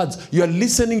own words. You are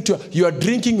listening to, you are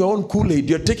drinking your own Kool-Aid.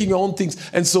 You are taking your own things.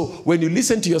 And so when you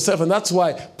listen to yourself, and that's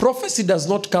why prophecy does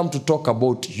not come to talk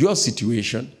about your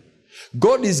situation.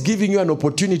 God is giving you an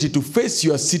opportunity to face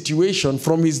your situation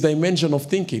from his dimension of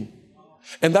thinking.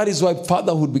 And that is why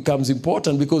fatherhood becomes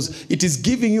important, because it is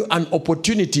giving you an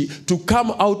opportunity to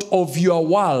come out of your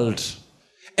world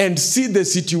and see the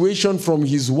situation from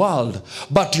his world.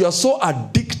 But you are so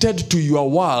addicted to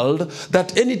your world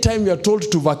that anytime you are told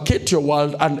to vacate your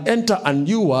world and enter a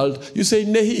new world, you say,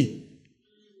 Nehi,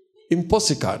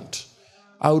 impossible.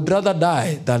 I would rather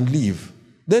die than live.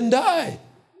 Then die.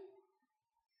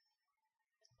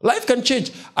 Life can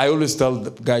change. I always tell the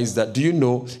guys that, do you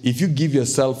know, if you give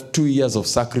yourself 2 years of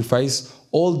sacrifice,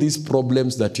 all these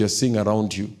problems that you're seeing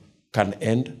around you can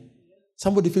end?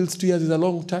 Somebody feels 2 years is a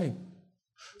long time.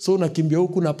 So unakimbia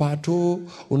huku na pato,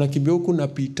 unakimbia huku na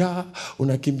pita,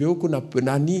 unakimbia huku na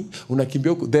nani,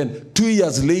 unakimbia huku. Then 2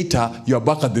 years later, you're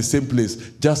back at the same place,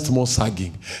 just more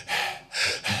sagging.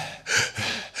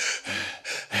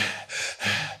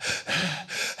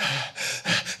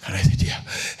 Can I sit here?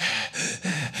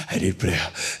 I need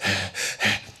prayer.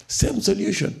 Same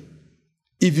solution.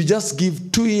 If you just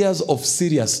give 2 years of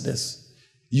seriousness,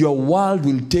 your world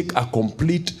will take a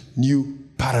complete new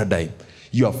paradigm.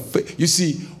 You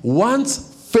see, once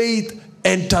faith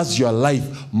enters your life,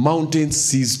 mountains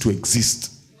cease to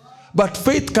exist. But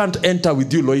faith can't enter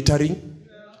with you loitering,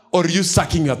 or you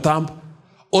sucking your thumb,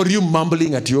 or you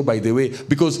mumbling at you, by the way,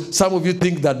 because some of you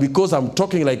think that because I'm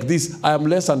talking like this, I am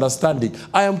less understanding.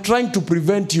 I am trying to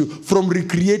prevent you from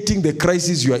recreating the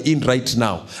crisis you are in right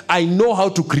now. I know how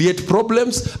to create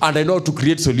problems, and I know how to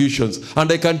create solutions. And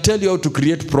I can tell you how to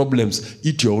create problems.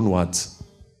 Eat your own words.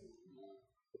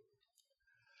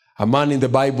 A man in the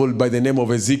Bible by the name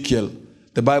of Ezekiel,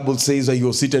 the Bible says that he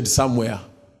was seated somewhere,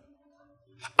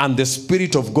 and the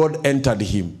Spirit of God entered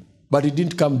him. But he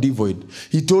didn't come devoid.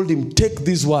 He told him, take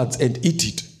these words and eat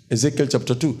it. Ezekiel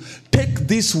chapter 2. Take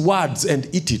these words and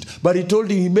eat it. But he told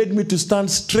him, he made me to stand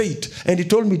straight. And he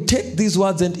told me, take these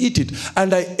words and eat it.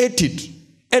 And I ate it.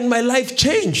 And my life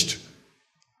changed.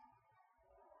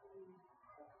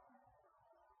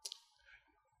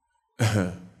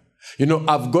 You know,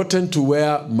 I've gotten to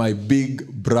where my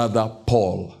big brother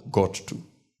Paul got to.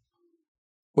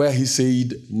 Where he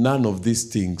said, none of these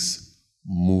things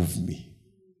move me.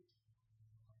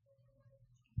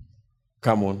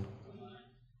 Come on.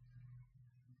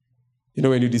 You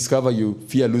know, when you discover you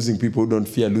fear losing people who don't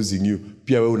fear losing you,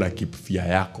 pia wewe una keep fear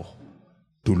yako.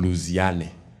 Tuluziane.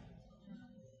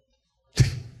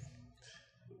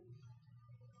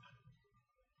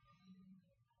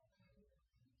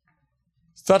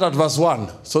 Start at verse 1,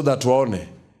 so that waone.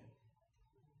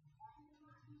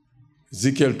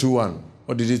 Ezekiel 2:1.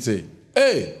 What did it say?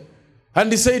 Hey!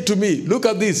 And he said to me, look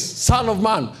at this, son of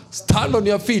man, stand on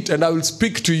your feet and I will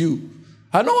speak to you.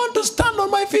 I don't want to stand on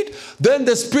my feet. Then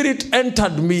the Spirit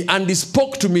entered me and he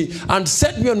spoke to me and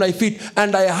set me on my feet,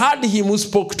 and I heard him who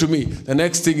spoke to me. The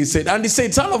next thing he said, and he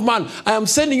said, son of man, I am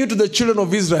sending you to the children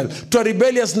of Israel, to a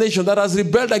rebellious nation that has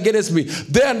rebelled against me.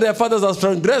 They and their fathers have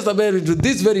transgressed to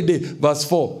this very day. Verse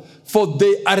 4. For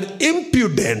they are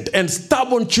impudent and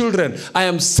stubborn children. I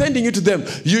am sending you to them.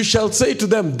 You shall say to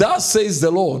them, thus says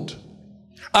the Lord.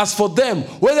 As for them,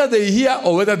 whether they hear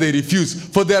or whether they refuse,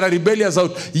 for they are rebellious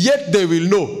out, yet they will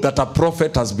know that a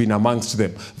prophet has been amongst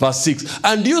them. Verse 6.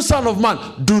 And you, son of man,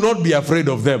 do not be afraid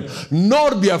of them,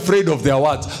 nor be afraid of their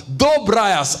words. Though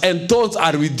briars and thorns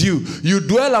are with you, you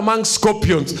dwell among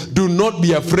scorpions, do not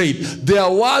be afraid. Their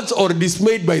words are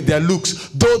dismayed by their looks,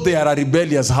 though they are a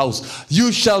rebellious house.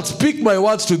 You shall speak my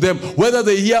words to them, whether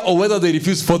they hear or whether they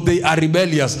refuse, for they are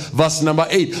rebellious. Verse number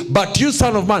 8. But you,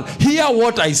 son of man, hear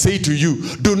what I say to you.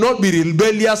 Do not be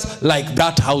rebellious like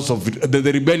that house of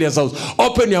the rebellious house.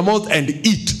 Open your mouth and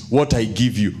eat what I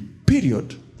give you.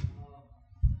 Period.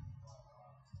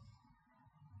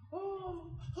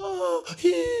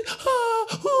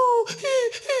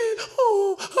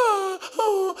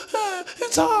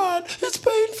 It's hard. It's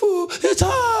painful. It's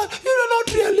hard. You're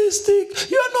not realistic.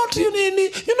 You're not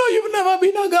unique. You know, you've never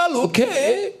been a girl,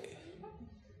 okay?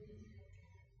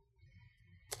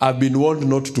 I've been warned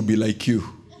not to be like you.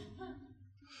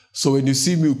 So when you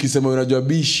see me ukisema unajua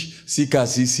bish sika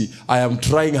sisi, I am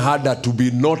trying harder to be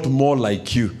not more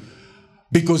like you,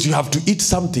 because you have to eat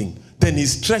something. Then he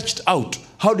stretched out.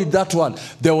 How did that one?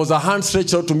 There was a hand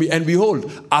stretched out to me, and behold,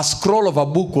 a scroll of a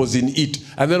book was in it.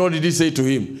 And then what did he say to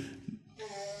him?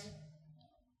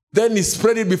 Then he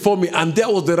spread it before me, and there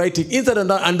was the writing inside and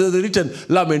under the written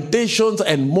lamentations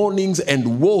and mournings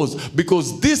and woes,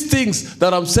 because these things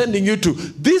that I'm sending you to,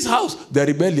 this house, they're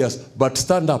rebellious, but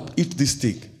stand up, eat this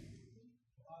thing.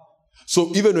 So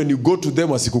even when you go to them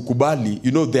wasikukubali,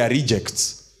 you know they are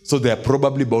rejects. So they are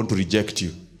probably bound to reject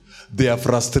you. They are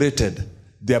frustrated.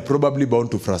 They are probably bound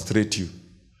to frustrate you.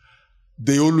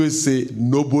 they always say,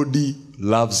 nobody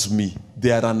loves me.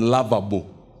 They are unlovable.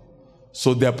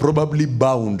 So they are probably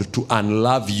bound to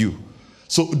unlove you.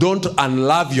 So don't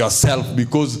unlove yourself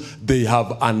because they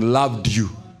have unloved you.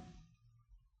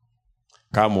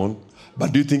 Come on.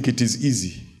 But do you think it is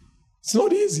easy? It's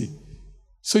not easy.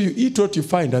 So you eat what you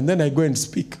find, and then I go and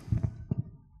speak.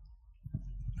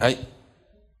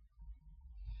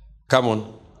 Come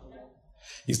on.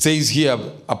 It says here,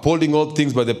 upholding all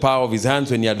things by the power of his hands,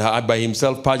 when he had by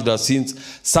himself purged our sins,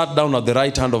 sat down at the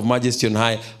right hand of majesty on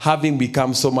high, having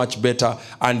become so much better,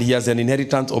 and he has an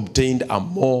inheritance obtained a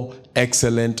more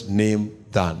excellent name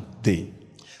than they.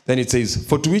 Then it says,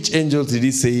 for to which angels did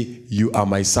he say, you are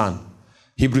my son?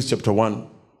 Hebrews chapter 1.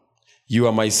 You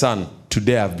are my son,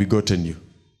 today I have begotten you.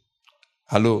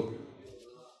 Hello?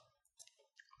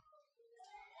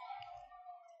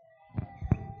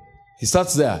 He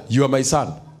starts there, you are my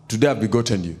son, today I have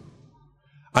begotten you.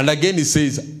 And again he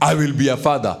says, I will be a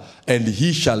father, and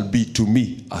he shall be to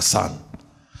me a son.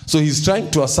 So he's trying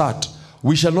to assert,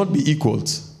 we shall not be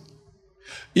equals.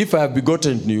 If I have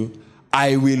begotten you,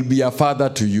 I will be a father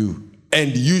to you,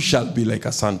 and you shall be like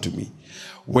a son to me.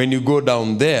 When you go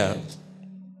down there,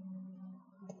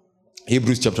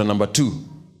 Hebrews chapter number 2.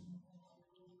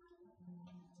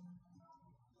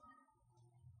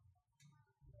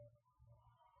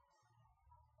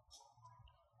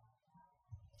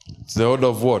 It's the order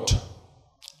of what?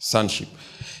 Sonship.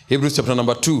 Hebrews chapter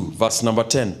number 2, verse number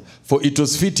 10. For it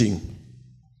was fitting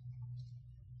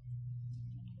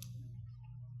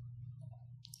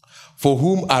for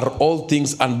whom are all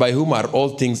things and by whom are all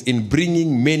things, in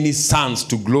bringing many sons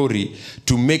to glory,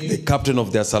 to make the captain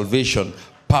of their salvation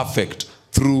perfect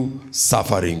through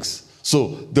sufferings.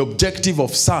 So the objective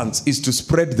of sons is to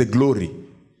spread the glory.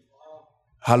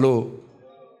 Hello?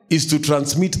 Is to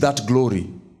transmit that glory.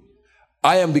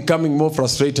 I am becoming more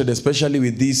frustrated, especially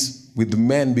with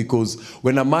men, because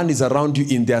when a man is around you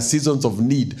in their seasons of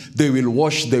need, they will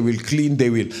wash, they will clean, they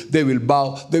will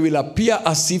bow, they will appear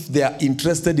as if they are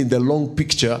interested in the long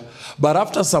picture, but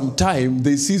after some time,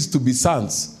 they cease to be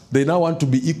sons. They now want to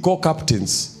be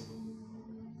co-captains.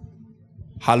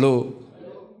 Hello?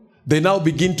 They now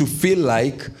begin to feel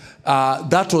like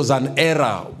that was an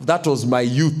era, that was my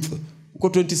youth.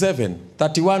 27,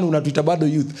 31, unatuita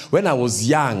bado youth. When I was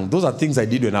young, those are things I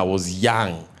did when I was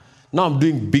young. Now I'm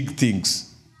doing big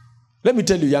things. Let me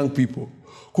tell you, young people,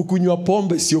 kukunywa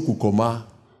pombe sio kukoma.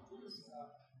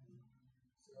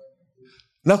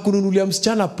 Na kununulia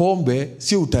msichana pombe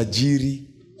sio utajiri.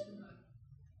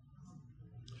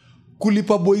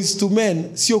 Kulipa boys to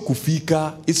men sio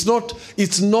kufika.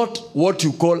 It's not what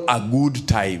you call a good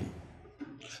time.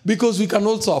 Because we can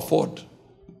also afford.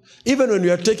 Even when we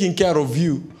are taking care of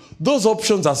you, those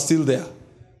options are still there.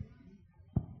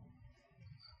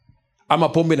 Ama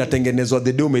pombe natengenezwa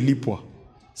the day umelipwa.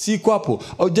 Si iko hapo.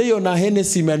 Aujayo na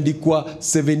Hennessy imeandikwa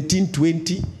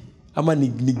 1720 ama ni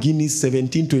Guinness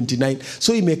 1729.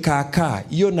 So imekaa.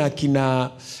 Hiyo na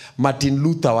kina Martin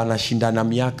Luther wanashindana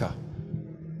miaka.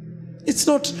 It's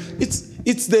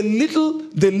the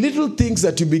little things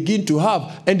that you begin to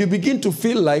have, and you begin to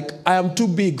feel like I am too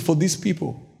big for these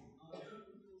people.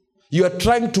 You are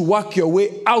trying to work your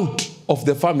way out of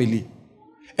the family.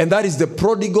 And that is the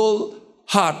prodigal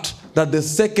heart that the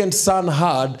second son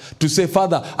had to say,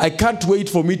 Father, I can't wait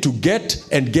for me to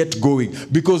get going.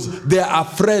 Because there are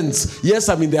friends. Yes,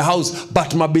 I'm in the house, but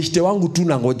mabeshte wangu tu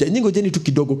nangoja. Ngojeni tu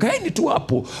kidogo. Kaeni tu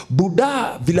hapo.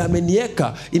 Buda vile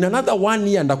amenieka. In another 1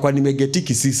 year ndakuwa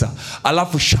nimegetiki sisa.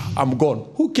 Alafu I'm gone.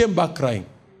 Who came back crying?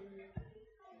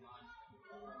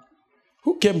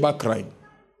 Who came back crying?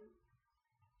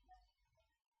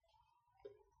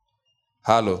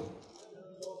 Hello.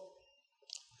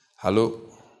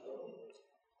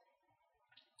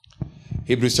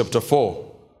 Hebrews chapter 4,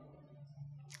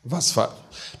 verse 5.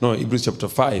 No, Hebrews chapter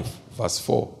 5, verse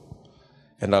 4.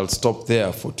 And I'll stop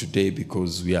there for today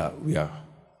because we are.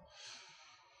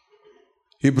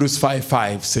 Hebrews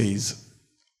 5:5 says,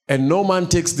 and no man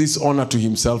takes this honor to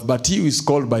himself, but he who is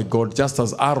called by God, just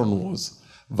as Aaron was.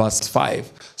 Verse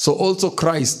 5. So also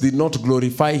Christ did not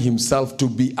glorify himself to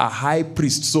be a high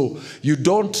priest. So you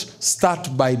don't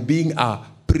start by being a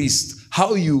priest.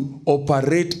 How you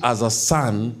operate as a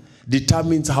son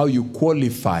determines how you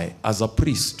qualify as a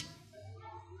priest.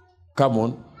 Come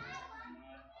on.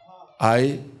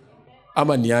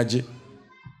 Ama niaje.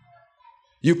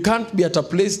 You can't be at a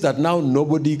place that now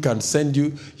nobody can send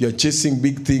you. You're chasing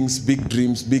big things, big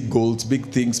dreams, big goals,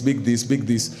 big things, big this, big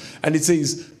this. And it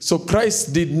says, so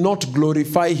Christ did not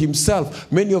glorify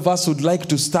himself. Many of us would like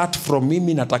to start from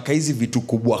mimi nataka hizi vitu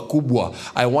kubwa kubwa.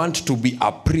 I want to be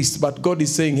a priest. But God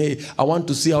is saying, hey, I want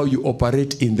to see how you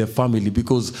operate in the family,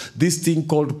 because this thing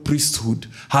called priesthood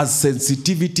has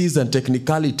sensitivities and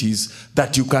technicalities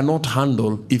that you cannot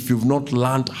handle if you've not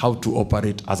learned how to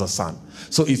operate as a son.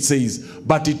 So it says,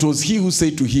 but it was he who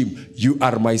said to him, you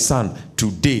are my son,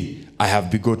 today I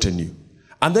have begotten you.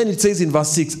 And then it says in verse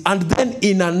 6, and then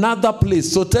in another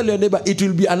place, so tell your neighbor, it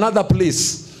will be another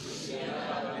place.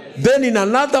 Then in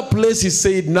another place he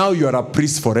said, now you are a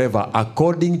priest forever,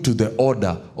 according to the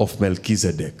order of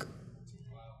Melchizedek.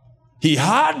 He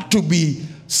had to be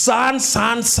son,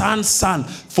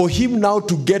 for him now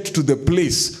to get to the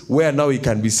place where now he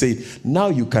can be said, now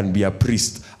you can be a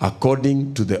priest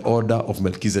according to the order of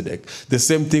Melchizedek. The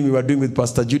same thing we were doing with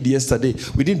Pastor Judy yesterday.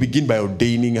 We didn't begin by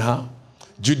ordaining her.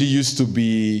 Judy used to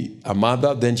be a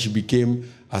mother, then she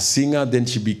became a singer, then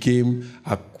she became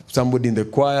somebody in the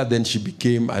choir, then she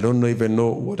became, I don't even know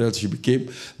what else she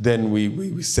became. Then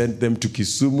we sent them to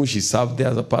Kisumu. She served there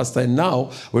as a pastor. And now,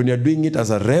 when you're doing it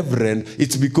as a reverend,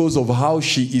 it's because of how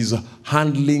she is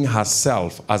handling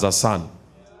herself as a son.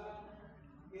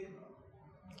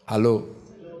 Hello?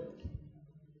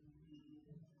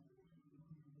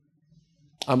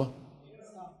 Ama?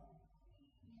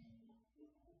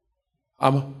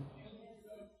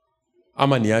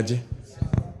 Ama ni aje?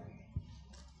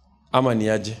 Ama ni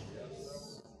aje?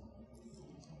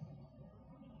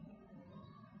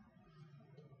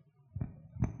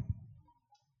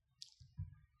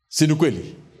 Si ni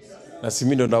kweli? Na si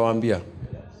mimi ndo nawaambia.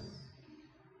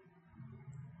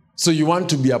 So you want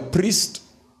to be a priest?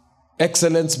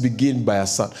 Excellence begin by a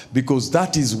son, because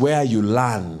that is where you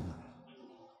learn.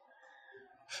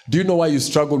 Do you know why you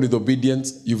struggle with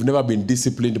obedience? You've never been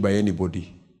disciplined by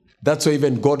anybody. That's why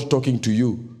even God talking to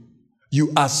you,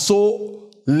 you are so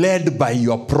led by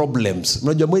your problems.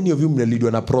 Many of you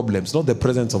mnalidwa na problems, not the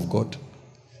presence of God.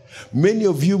 Many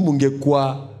of you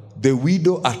mungekuwa the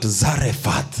widow at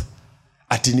Zarephath.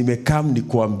 Ati nimekam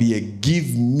nikuambie,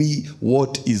 give me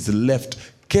what is left.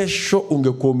 Kesho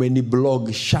ungekuwa umeni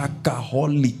blog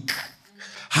Shakaholic.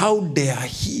 How dare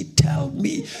he tell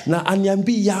me na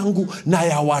aniambi yangu na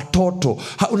ya watoto.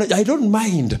 I don't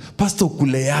mind pastor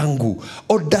kule yangu,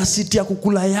 audacity ya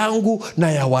kukula yangu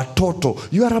na ya watoto.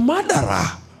 You are a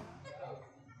murderer.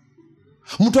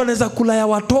 Mtu anaweza kula ya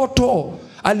watoto.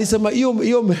 Alisema hiyo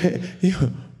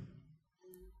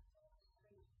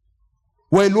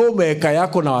wewe umeweka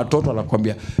yako na watoto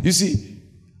anakuambia. You see,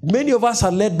 many of us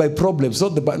are led by problems,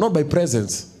 not by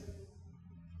presence.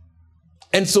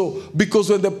 And so, because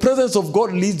when the presence of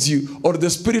God leads you, or the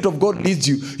Spirit of God leads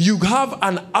you, you have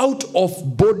an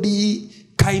out-of-body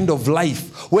kind of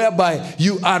life, whereby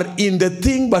you are in the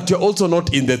thing, but you're also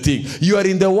not in the thing. You are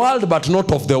in the world, but not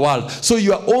of the world. So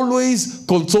you are always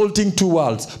consulting two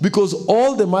worlds. Because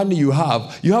all the money you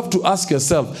have to ask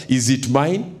yourself, is it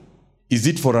mine? Is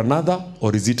it for another?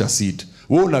 Or is it a seed?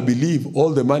 Won't I believe all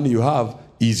the money you have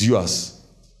is yours?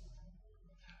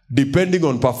 Depending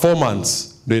on performance,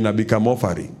 then become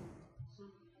offering.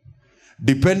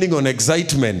 Depending on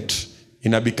excitement,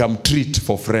 it become treat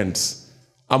for friends.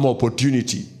 An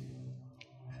opportunity.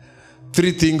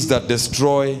 3 things that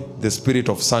destroy the spirit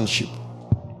of sonship.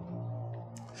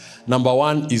 Number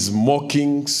 1 is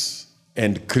mockings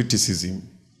and criticism.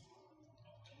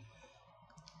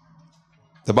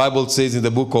 The Bible says in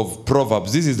the book of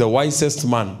Proverbs, this is the wisest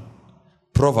man.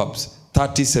 Proverbs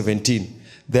 30:17.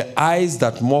 The eyes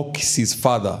that mocks his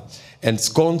father and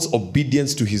scorns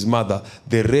obedience to his mother,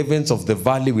 the ravens of the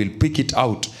valley will pick it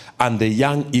out, and the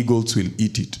young eagles will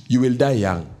eat it. You will die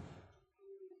young.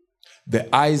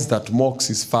 The eyes that mocks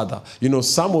his father. You know,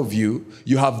 some of you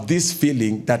have this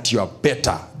feeling that you are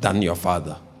better than your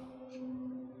father.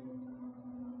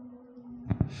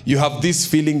 You have this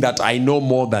feeling that I know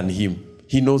more than him.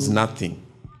 He knows nothing.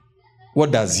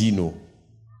 What does he know?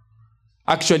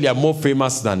 Actually, I'm more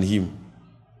famous than him.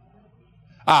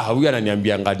 Huyu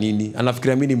ananiambianga nini?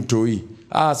 Anafikiria mimi ni mtoi.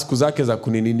 Siku zake za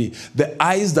kuninini. The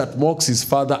eyes that mocks his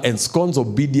father and scorns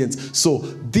obedience. So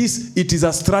it is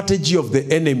a strategy of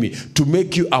the enemy to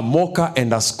make you a mocker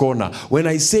and a scorner. When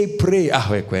I say pray,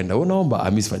 we kwenda. Unaomba,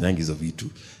 amisifanyangi hizo vitu.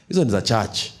 Hizo ni za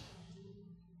church.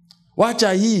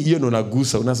 Wacha hiyo ndo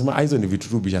nagusa. Unasema hizo ni vitu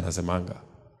tu bisha nasemanga.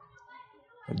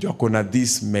 Unajua kuna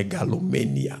this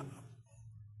megalomania.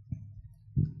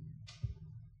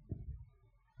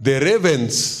 The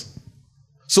ravens.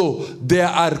 So there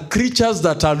are creatures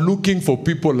that are looking for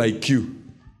people like you.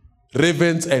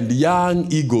 ravens and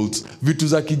young eagles, vitu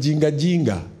za kijinga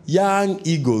jinga, young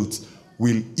eagles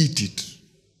will eat it.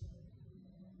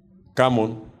 Come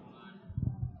on.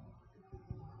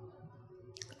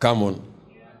 Come on.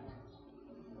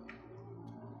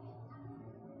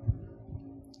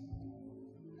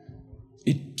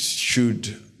 It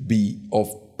should be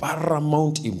of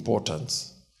paramount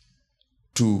importance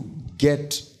to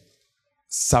get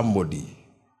somebody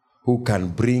who can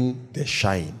bring the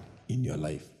shine in your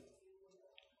life.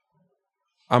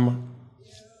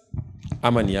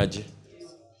 Ama niaje.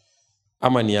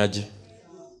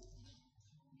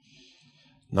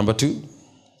 Number 2.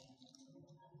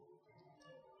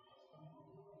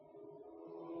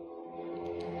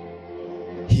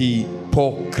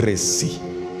 Hypocrisy.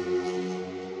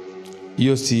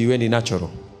 Hiyo siwe ni natural.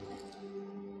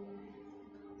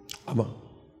 Ama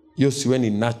hiyo siwe ni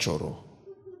natural.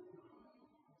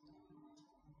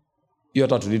 Hiyo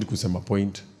hata tulidi kusema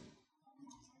point.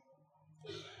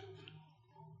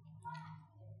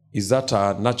 Is that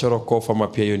a natural call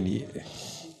for pia hiyo ni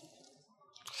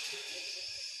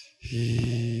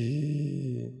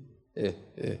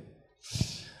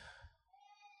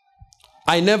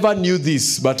I never knew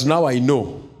this, but now I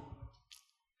know.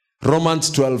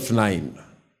 Romans 12:9.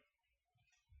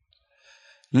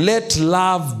 Let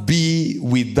love be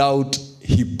without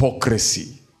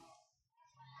hypocrisy.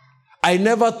 I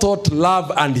never thought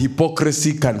love and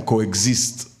hypocrisy can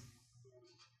coexist.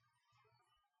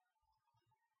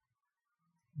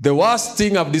 The worst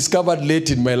thing I've discovered late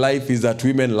in my life is that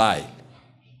women lie.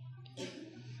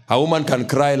 A woman can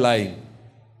cry lying.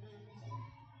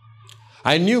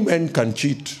 I knew men can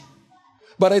cheat.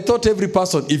 But I thought every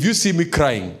person, if you see me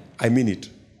crying, I mean it.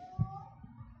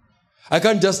 I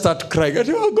can't just start crying.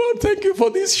 Oh God, thank you for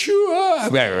this shoe.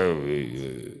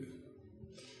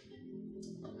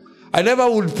 I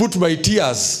never would put my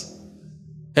tears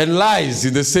and lies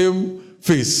in the same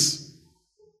face.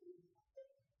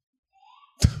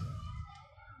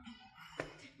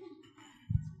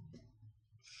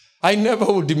 I never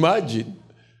would imagine.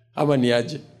 Ama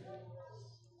niaje.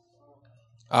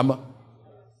 Ama.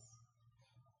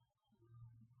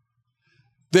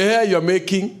 The hair you're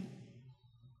making,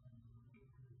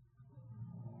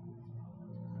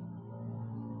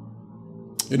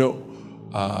 you know,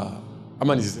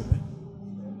 ama niseme.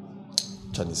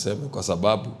 Chaniseme kwa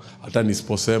sababu hata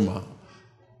nisiposema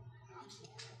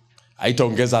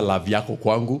haitaongeza love yako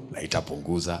kwangu na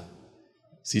itapunguza.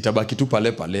 Sitabaki tu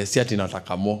pale pale, si ati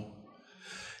nataka mo.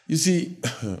 You see,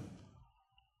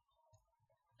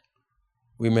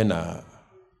 women are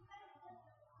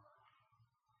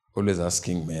always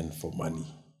asking men for money.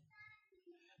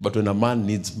 But when a man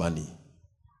needs money,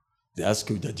 they ask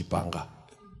you hujajipanga.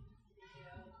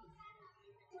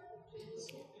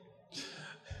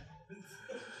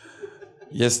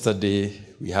 Yesterday,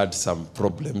 we had some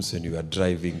problems when we were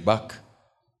driving back.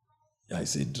 Yeah, I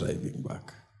said driving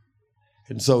back.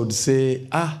 And so I would say,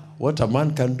 what a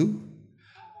man can do,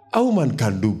 a woman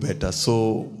can do better.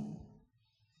 So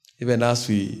even as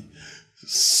we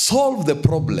solve the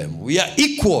problem, we are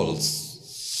equals.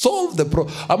 Solve the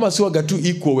problem. Ama siwaga too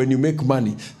equal when you make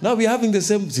money. Now we are having the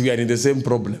same, we are in the same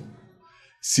problem.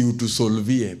 Si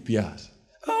utusolvie pia.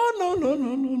 Oh,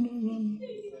 no.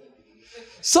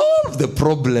 Solve the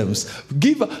problems.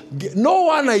 No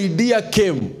one idea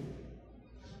came.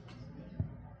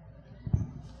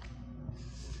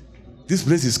 This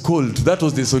place is cold. That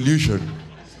was the solution.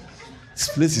 This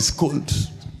place is cold.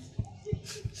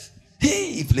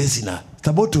 Hey, place it's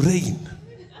about to rain.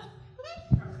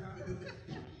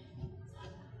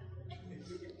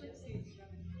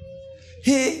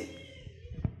 Hey.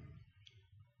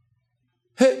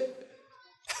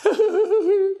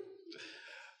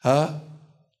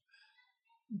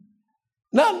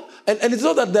 None. And it's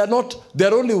not that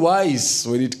they're only wise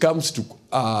when it comes to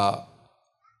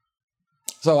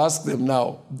so I ask them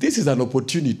now, this is an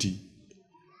opportunity.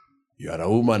 You are a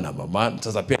woman, I'm a man.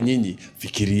 Sasa pia nyinyi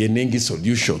fikirienengi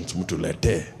solutions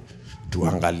mtulete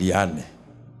tuangaliane.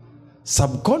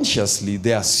 Subconsciously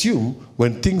they assume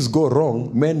when things go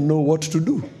wrong, men know what to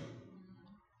do.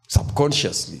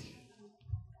 Subconsciously.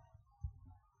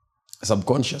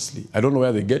 I don't know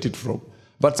where they get it from.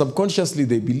 But subconsciously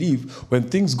they believe when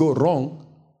things go wrong,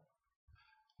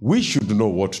 we should know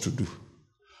what to do.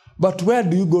 But where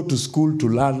do you go to school to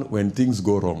learn when things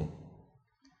go wrong?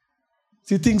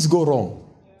 See, things go wrong.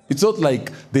 It's not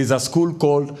like there's a school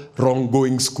called Wrong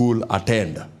Going School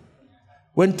Attend.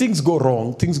 When things go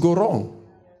wrong, things go wrong.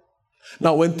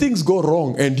 Now, when things go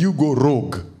wrong and you go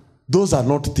rogue, those are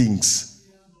not things.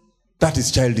 That is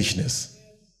childishness.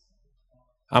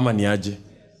 Ama niaje.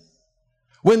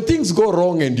 When things go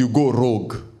wrong and you go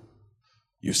rogue,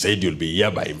 You said you'll be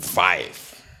here by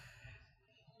 5.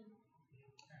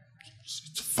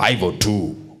 It's 5 or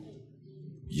 2.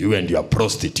 You and your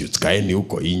prostitutes, kaeni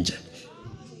huko nje.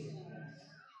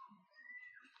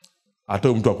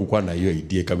 Hata mtu akukua na hiyo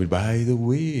idea kama, by the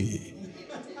way,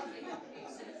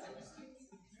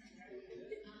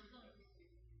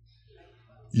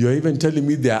 you're even telling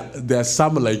me there are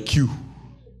some like you.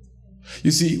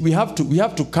 You see, we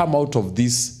have to come out of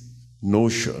this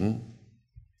notion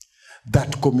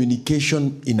that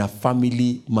communication in a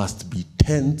family must be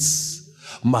tense,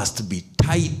 must be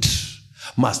tight,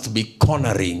 must be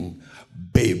cornering.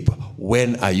 Babe,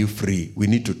 when are you free? We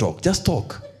need to talk. Just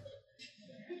talk.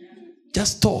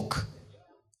 Just talk.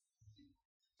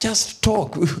 Just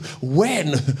talk.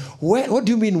 When? What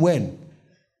do you mean when?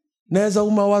 Naweza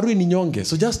umawaru ni nyonge.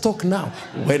 So just talk now.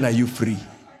 When are you free?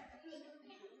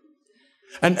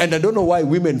 And I don't know why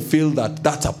women feel that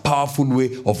that's a powerful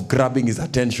way of grabbing his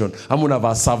attention.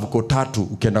 Unavaa savuko 3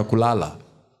 ukienda kulala.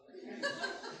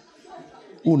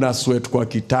 Una sweat kwa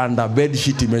kitanda,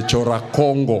 bedsheet imechora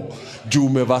Kongo, juu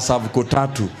umevaa savuko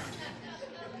 3.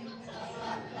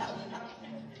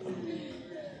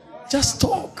 Just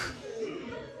talk.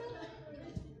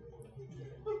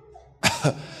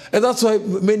 And that's why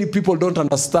many people don't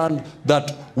understand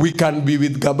that we can be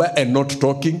with Gaba and not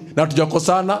talking. Na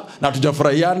tujakosana, na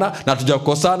tujafurahiana, na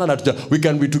tujakosana, we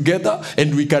can be together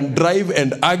and we can drive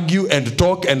and argue and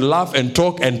talk and laugh and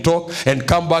talk and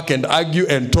come back and argue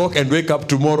and talk and wake up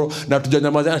tomorrow. Na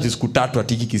tujanyamazana siku 3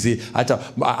 atiki kise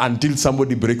until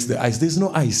somebody breaks the ice. There's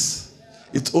no ice.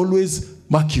 It's always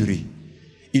Mercury.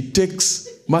 It takes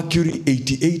Mercury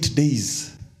 88 days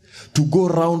to go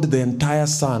around the entire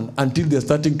sun until they're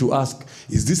starting to ask,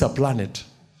 is this a planet?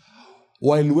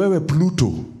 While wewe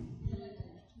Pluto.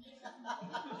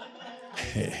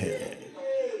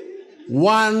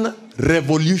 One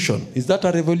revolution. Is that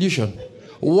a revolution?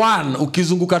 One,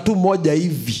 ukizunguka tu moja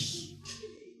hivi.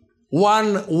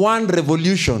 One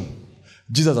revolution.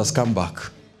 Jesus has come back.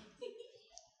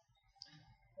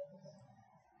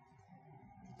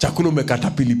 Chakula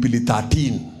umekata pilipili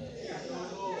 13.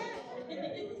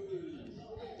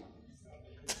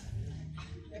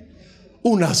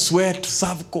 Una sweat,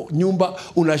 savko, nyumba,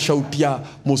 unashautia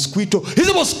mosquito.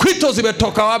 Hizi mosquitoes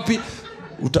zimetoka wapi?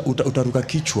 Utaruka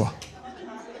kichwa.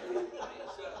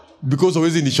 Because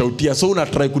hawezi nishautia. So una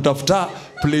try kutafuta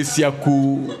place ya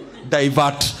ku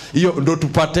divert. Hiyo ndo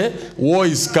tupate war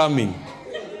is coming.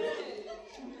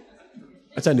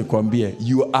 Acha nikwambie,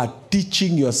 you are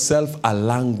teaching yourself a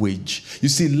language. You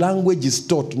see, language is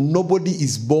taught. Nobody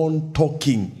is born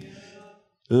talking.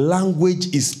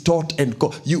 Language is taught and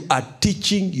you are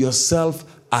teaching yourself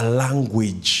a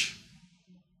language.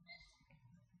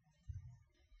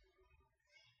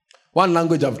 One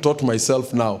language I've taught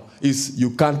myself now is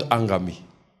you can't anger me.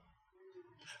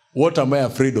 What am I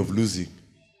afraid of losing?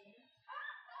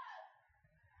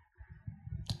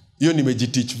 Hiyo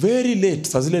nimejiteach very late.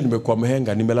 Sasa zile nimekuwa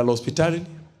mhenga, nimelala hospitali.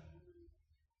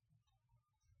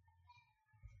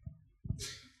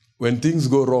 When things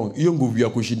go wrong, hiyo nguvu ya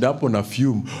kushinda hapo na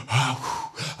fume.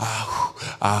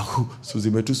 So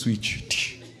zimetu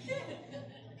switch.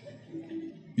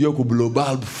 Hiyo ku blow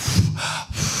bulb.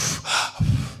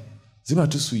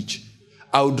 Zimetu switch.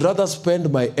 I would rather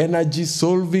spend my energy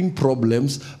solving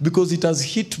problems because it has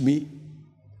hit me.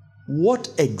 What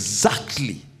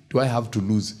exactly do I have to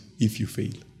lose if you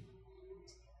fail?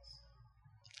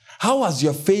 How has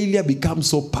your failure become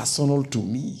so personal to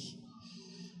me?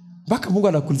 Baka Mungu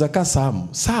anakuuliza ka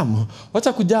Sam,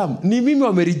 wacha kujam. Ni mimi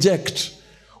wamereject.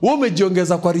 Wewe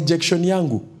umejiongeza kwa rejection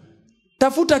yangu.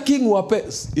 Tafuta king wape.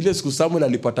 Ile siku Samuel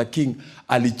alipata king,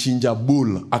 alichinja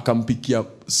bull, akampikia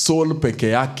Saul peke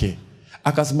yake.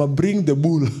 Akasema bring the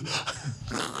bull.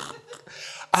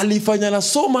 Alifanya na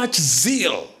so much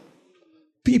zeal.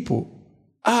 People,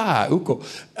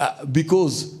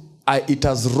 because it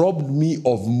has robbed me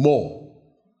of more.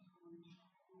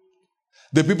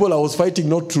 The people I was fighting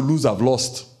not to lose, I've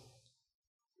lost.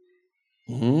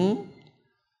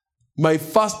 My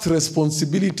first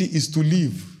responsibility is to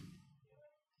live.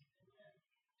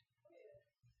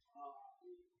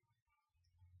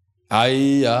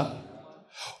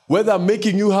 Whether I'm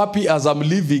making you happy as I'm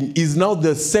living is now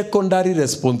the secondary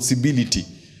responsibility.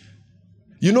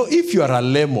 You know, if you are a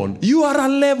lemon, you are a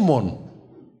lemon.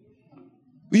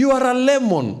 You are a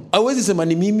lemon. Hawezi sema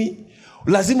ni mimi.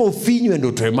 Lazima ufinywe ndo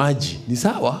utoe maji. Ni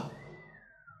sawa?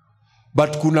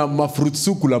 But kuna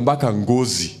mafruitsu kula mpaka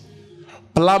ngozi.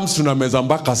 Plums tunameza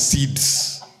mpaka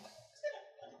seeds.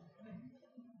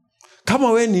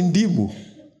 Kama we ni ndimu,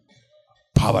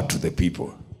 power to the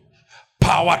people.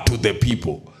 Power to the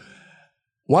people.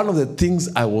 one of the things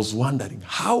I was wondering,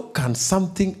 how can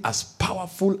something as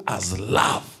powerful as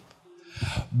love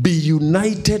be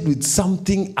united with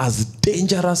something as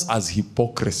dangerous as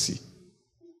hypocrisy?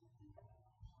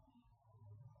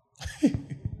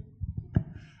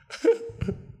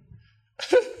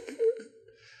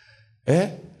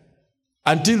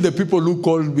 Until the people who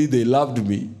called me, they loved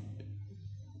me,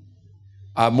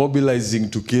 are mobilizing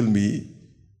to kill me.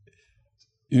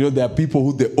 You know, there are people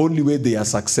who the only way they are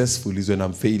successful is when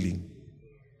I'm failing.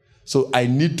 So I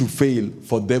need to fail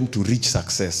for them to reach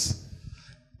success.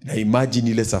 Na imagine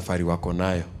ile safari wako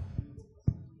nayo.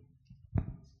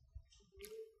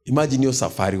 Imagine your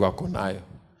safari wako nayo.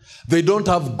 They don't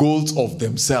have goals of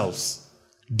themselves,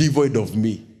 devoid of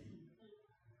me.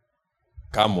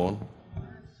 Come on.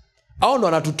 I don't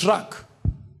know how to track.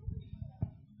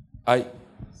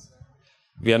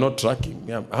 We are not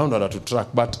tracking. I don't know how to track,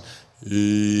 but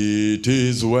it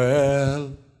is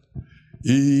well.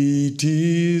 It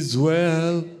is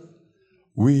well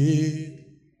with.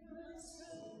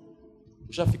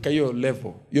 Ushafika hiyo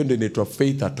level. Hiyo ndio inaitwa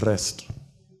faith at rest.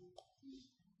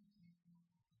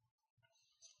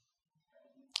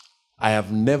 I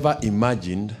have never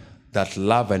imagined that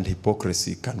love and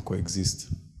hypocrisy can coexist.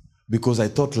 Because I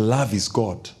thought love is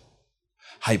God.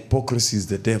 Hypocrisy is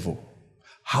the devil.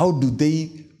 How do they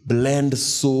blend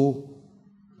so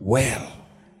well?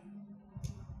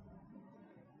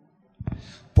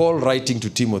 Paul writing to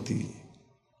Timothy.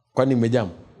 Kwani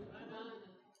mejam?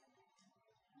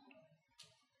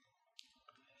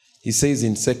 He says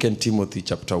in 2 Timothy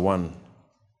chapter 1,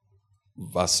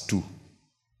 verse 2.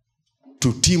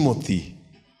 To Timothy,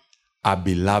 a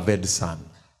beloved son.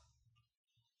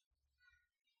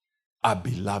 A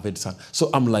beloved son. So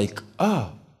I'm like,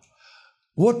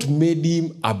 what made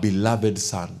him a beloved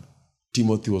son?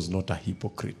 Timothy was not a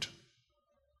hypocrite.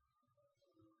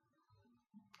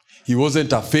 He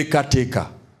wasn't a faker taker.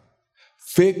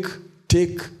 Fake,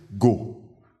 take, go.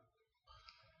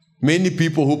 Many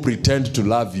people who pretend to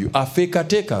love you are faker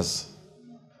takers.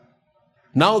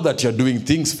 Now that you're doing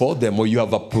things for them, or you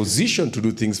have a position to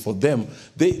do things for them,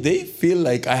 they feel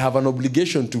like I have an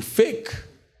obligation to fake.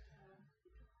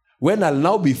 When I'll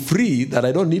now be free, that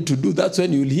I don't need to do, that's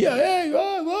when you'll hear, hey,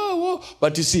 whoa, whoa, whoa.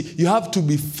 But you see, you have to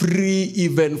be free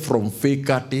even from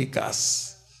faker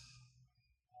takers.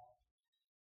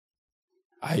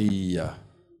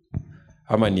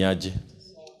 Amaniaje.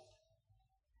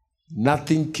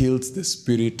 Nothing kills the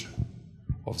spirit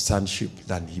of sonship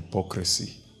than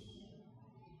hypocrisy.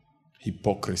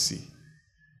 Hypocrisy.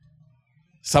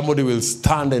 Somebody will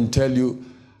stand and tell you,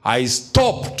 I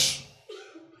stopped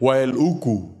while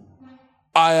uku.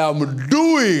 I am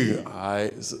doing.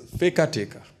 Faker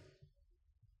taker.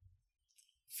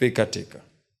 Faker taker.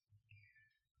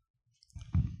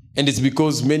 And it's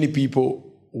because many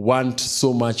people want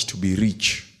so much to be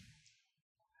rich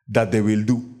that they will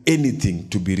do anything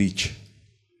to be rich.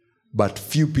 But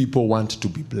few people want to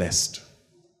be blessed.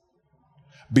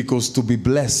 Because to be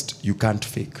blessed, you can't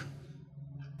fake.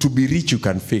 To be rich, you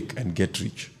can fake and get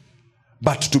rich.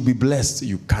 But to be blessed,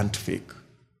 you can't fake.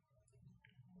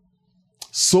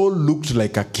 Saul looked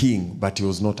like a king, but he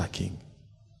was not a king.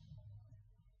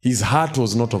 His heart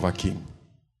was not of a king.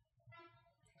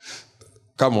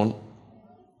 Come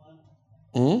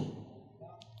on.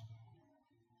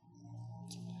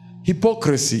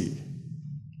 Hypocrisy.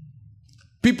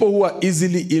 People who are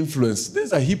easily influenced,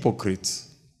 these are hypocrites.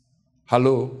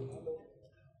 Hello?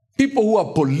 People who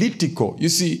are political. You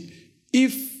see,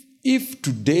 if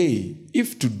today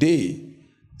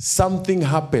something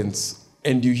happens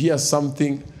and you hear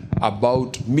something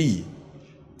about me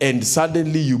and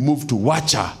suddenly you move to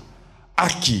Wacha,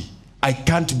 Aki, I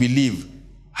can't believe,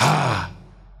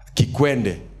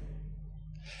 Kikwende.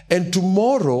 And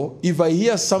tomorrow, if I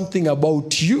hear something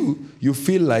about you, you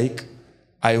feel like,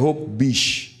 I hope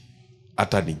Bish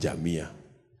atanijamia.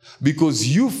 Because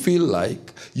you feel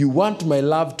like you want my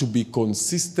love to be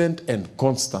consistent and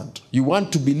constant. You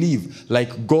want to believe,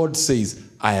 like God says,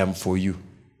 I am for you.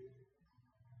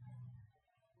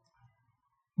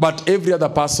 But every other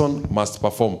person must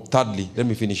perform. Thirdly, let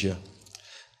me finish here.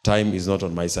 Time is not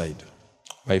on my side.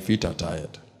 My feet are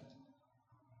tired.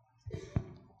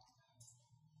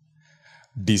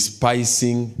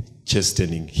 Despising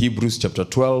chastening. Hebrews chapter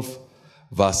 12,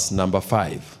 verse number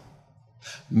 5.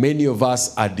 Many of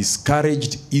us are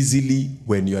discouraged easily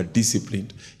when you are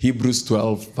disciplined. Hebrews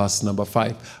 12, verse number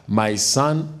 5. My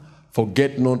son,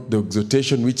 forget not the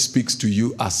exhortation which speaks to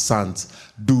you as sons.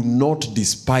 Do not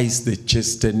despise the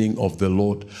chastening of the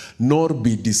Lord, nor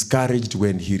be discouraged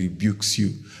when he rebukes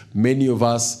you. Many of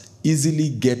us easily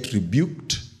get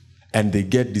rebuked and they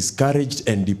get discouraged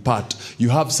and depart. You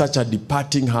have such a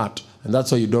departing heart, and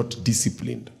that's why you're not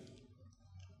disciplined.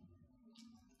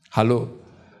 Hello?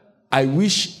 I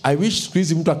wish siku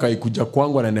hizi mtu akaikuja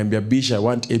kwangu ananiambia, Bisha, I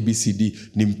want ABCD,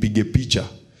 nimpige picha.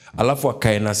 Alafu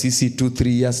akae na sisi 2-3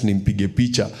 years nimpige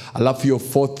picha. Alafu hiyo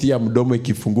 4th year mdomo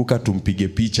ikifunguka tumpige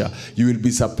picha. You will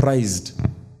be surprised.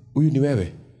 Huyu ni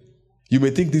wewe. You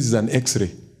may think this is an x-ray.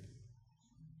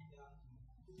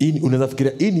 Unaweza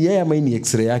fikiria ni yeye ama ni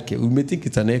x-ray yake. You may think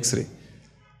it's an x-ray.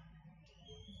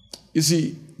 You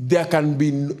see, there can be,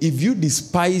 if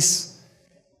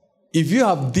you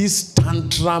have this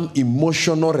tantrum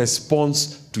emotional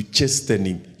response to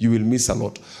chastening, you will miss a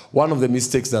lot. One of the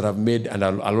mistakes that I've made, and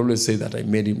I'll always say that I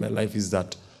made in my life, is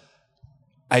that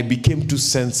I became too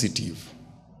sensitive.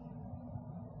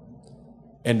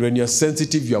 And when you're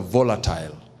sensitive, you're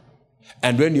volatile.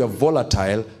 And when you're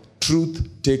volatile, truth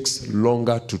takes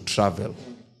longer to travel.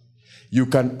 You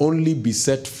can only be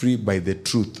set free by the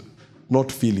truth,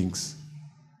 not feelings.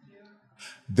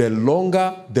 The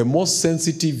more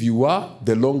sensitive you are,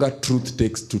 the longer truth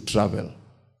takes to travel.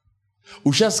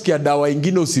 Ushasikia dawa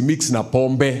ingine usimix na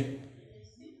pombe.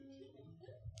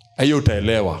 Ayo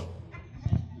utaelewa.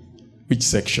 Which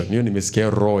section? Hiyo nimesikia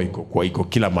roho iko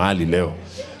kila mahali leo.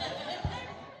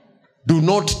 Do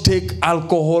not take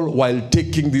alcohol while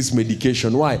taking this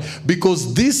medication. Why?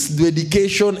 Because this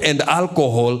medication and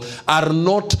alcohol are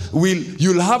not,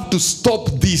 you'll have to stop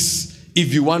this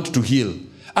if you want to heal.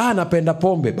 Napenda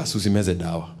pombe, basi usimeze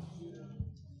dawa.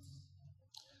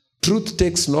 Truth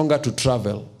takes longer to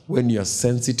travel when you are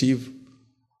sensitive,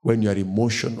 when you are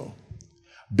emotional,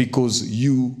 because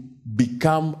you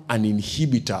become an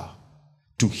inhibitor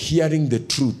to hearing the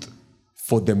truth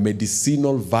for the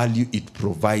medicinal value it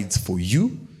provides for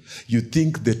you. You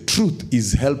think the truth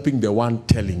is helping the one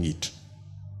telling it.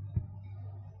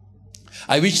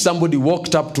 I wish somebody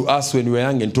walked up to us when we were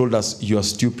young and told us, you are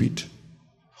stupid,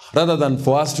 rather than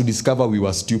for us to discover we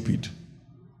were stupid.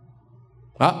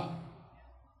 Yes.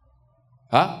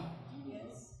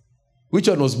 Which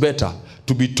one was better?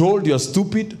 To be told you're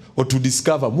stupid or to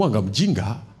discover mwanga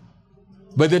mjinga?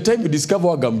 By the time you discover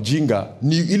mwanga mjinga,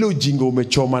 ni ile ujinga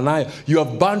umechoma nayo. You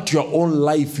have burnt your own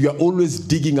life. You are always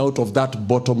digging out of that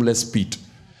bottomless pit.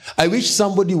 I wish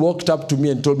somebody walked up to me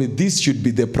and told me this should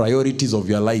be the priorities of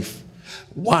your life.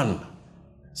 1,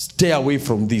 stay away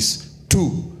from this.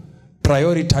 2,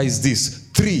 prioritize this.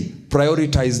 3,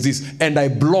 prioritize this. And I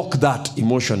block that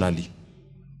emotionally.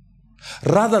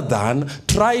 Rather than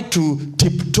try to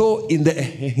tiptoe in the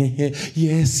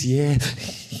yes.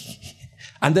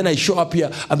 And then I show up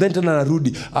here, and then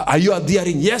Rudy, are you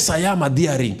adhering? Yes, I am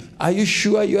adhering. Are you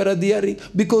sure you are adhering?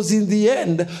 Because in the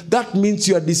end, that means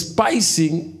you are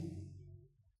despising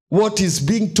what is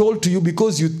being told to you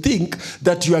because you think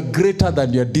that you are greater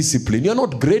than your discipline. You are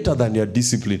not greater than your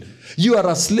discipline. You are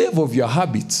a slave of your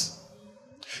habits.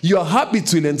 Your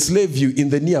habits will enslave you in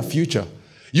the near future.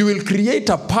 You will create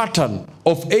a pattern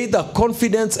of either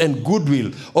confidence and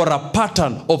goodwill or a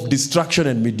pattern of distraction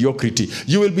and mediocrity.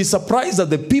 You will be surprised that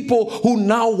the people who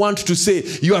now want to say,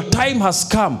 your time has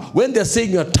come, when they're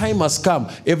saying your time has come,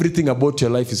 everything about your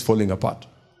life is falling apart.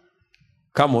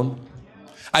 Come on.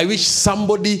 I wish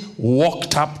somebody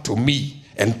walked up to me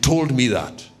and told me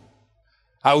that.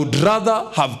 I would rather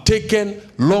have taken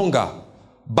longer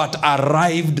but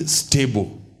arrived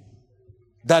stable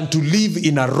than to live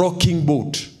in a rocking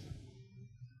boat.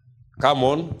 Come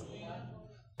on.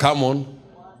 Come on.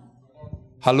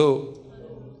 Hello.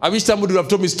 I wish somebody would have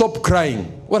told me, stop crying.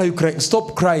 What are you crying?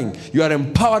 Stop crying. You are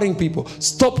empowering people.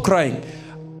 Stop crying.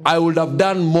 I would have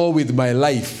done more with my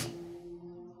life.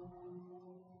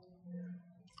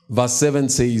 Verse 7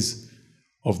 says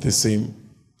of the same,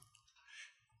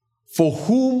 for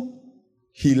whom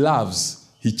he loves,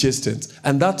 he chastens.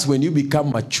 And that's when you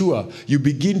become mature. You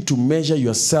begin to measure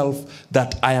yourself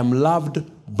that I am loved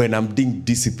when I'm being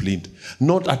disciplined.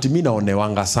 Not at mina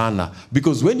onewanga sana.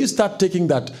 Because when you start taking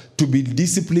that to be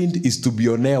disciplined is to be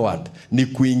oneward, ni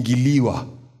kuingiliwa,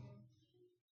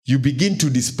 you begin to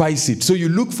despise it. So you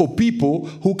look for people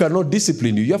who cannot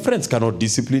discipline you. Your friends cannot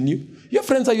discipline you. Your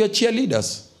friends are your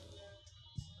cheerleaders.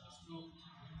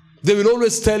 They will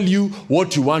always tell you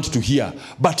what you want to hear.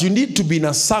 But you need to be in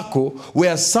a circle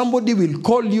where somebody will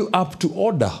call you up to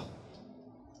order.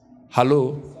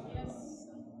 Hello?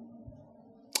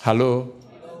 Hello?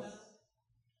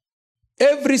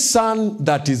 Every son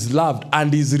that is loved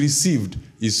and is received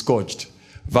is scourged.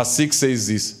 Verse 6 says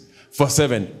this. Verse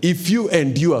 7, if you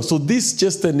endure, so these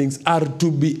chastenings are to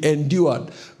be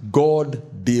endured. God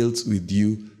deals with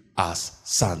you as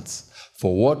sons.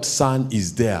 For what son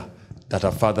is there that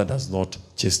a father does not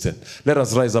chasten. Let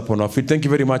us rise up on our feet. Thank you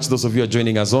very much, those of you who are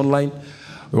joining us online.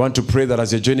 We want to pray that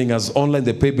as you're joining us online,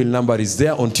 the pay bill number is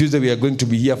there. On Tuesday, we are going to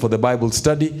be here for the Bible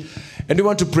study. And we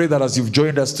want to pray that as you've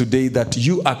joined us today, that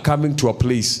you are coming to a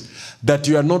place that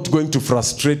you are not going to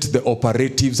frustrate the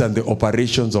operatives and the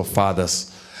operations of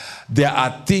fathers. There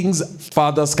are things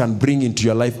fathers can bring into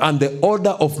your life. And the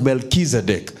order of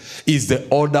Melchizedek is the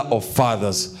order of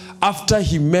fathers. After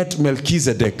he met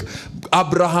Melchizedek,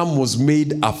 Abraham was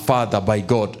made a father by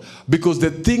God. Because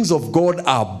the things of God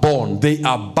are born, they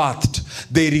are birthed.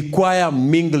 They require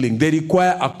mingling. They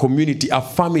require a community, a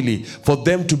family, for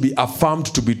them to be affirmed,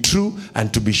 to be true,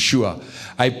 and to be sure.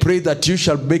 I pray that you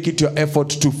shall make it your effort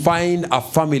to find a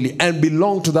family and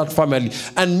belong to that family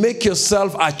and make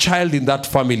yourself a child in that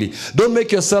family. Don't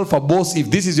make yourself a boss if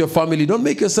this is your family. Don't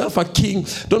make yourself a king.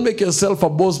 Don't make yourself a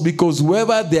boss, because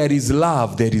wherever there is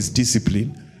love, there is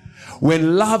discipline.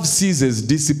 When love ceases,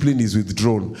 discipline is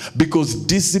withdrawn, because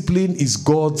discipline is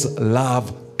God's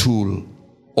love tool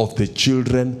of the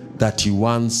children that he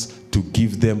wants to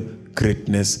give them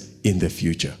greatness in the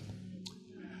future.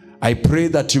 I pray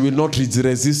that you will not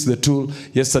resist the tool.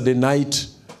 Yesterday night,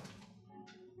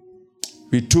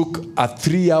 we took a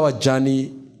 3-hour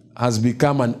journey, has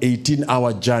become an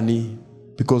 18-hour journey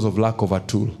because of lack of a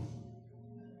tool.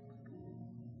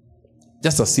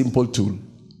 Just a simple tool.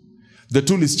 The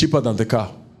tool is cheaper than the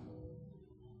car.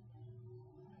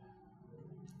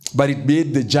 But it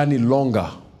made the journey longer,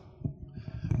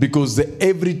 because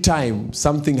every time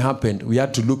something happened, we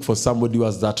had to look for somebody who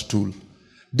has that tool.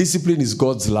 Discipline is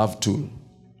God's love tool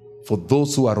for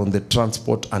those who are on the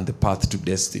transport and the path to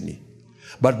destiny.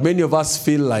 But many of us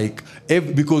feel like,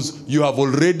 because you have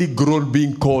already grown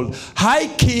being called, hi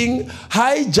King,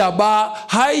 hi Jabba,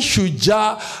 hi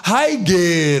Shuja, hi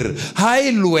Ger,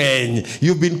 hi Luen.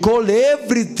 You've been called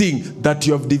everything, that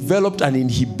you have developed an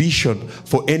inhibition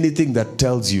for anything that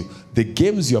tells you the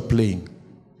games you're playing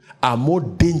are more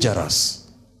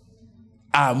dangerous.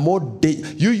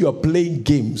 You are playing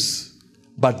games,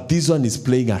 but this one is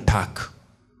playing attack.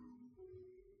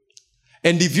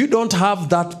 And if you don't have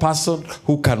that person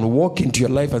who can walk into your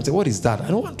life and say, what is that? I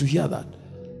don't want to hear that.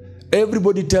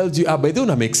 Everybody tells you, by the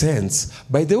way, make sense.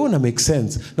 By the way, make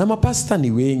sense. Na mapasta ni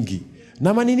wengi.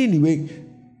 Na manini ni wengi.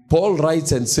 Paul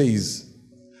writes and says,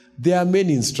 there are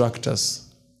many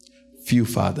instructors, few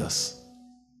fathers.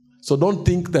 So don't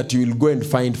think that you will go and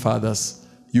find fathers.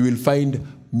 You will find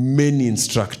many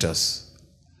instructors,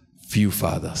 few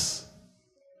fathers.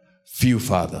 Few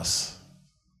fathers.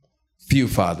 Few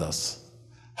fathers.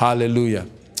 Hallelujah.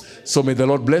 So may the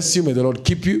Lord bless you. May the Lord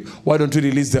keep you. Why don't we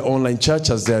release the online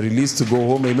church as they are released to go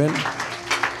home? Amen.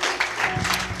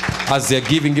 As they are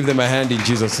giving, give them a hand in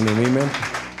Jesus' name. Amen.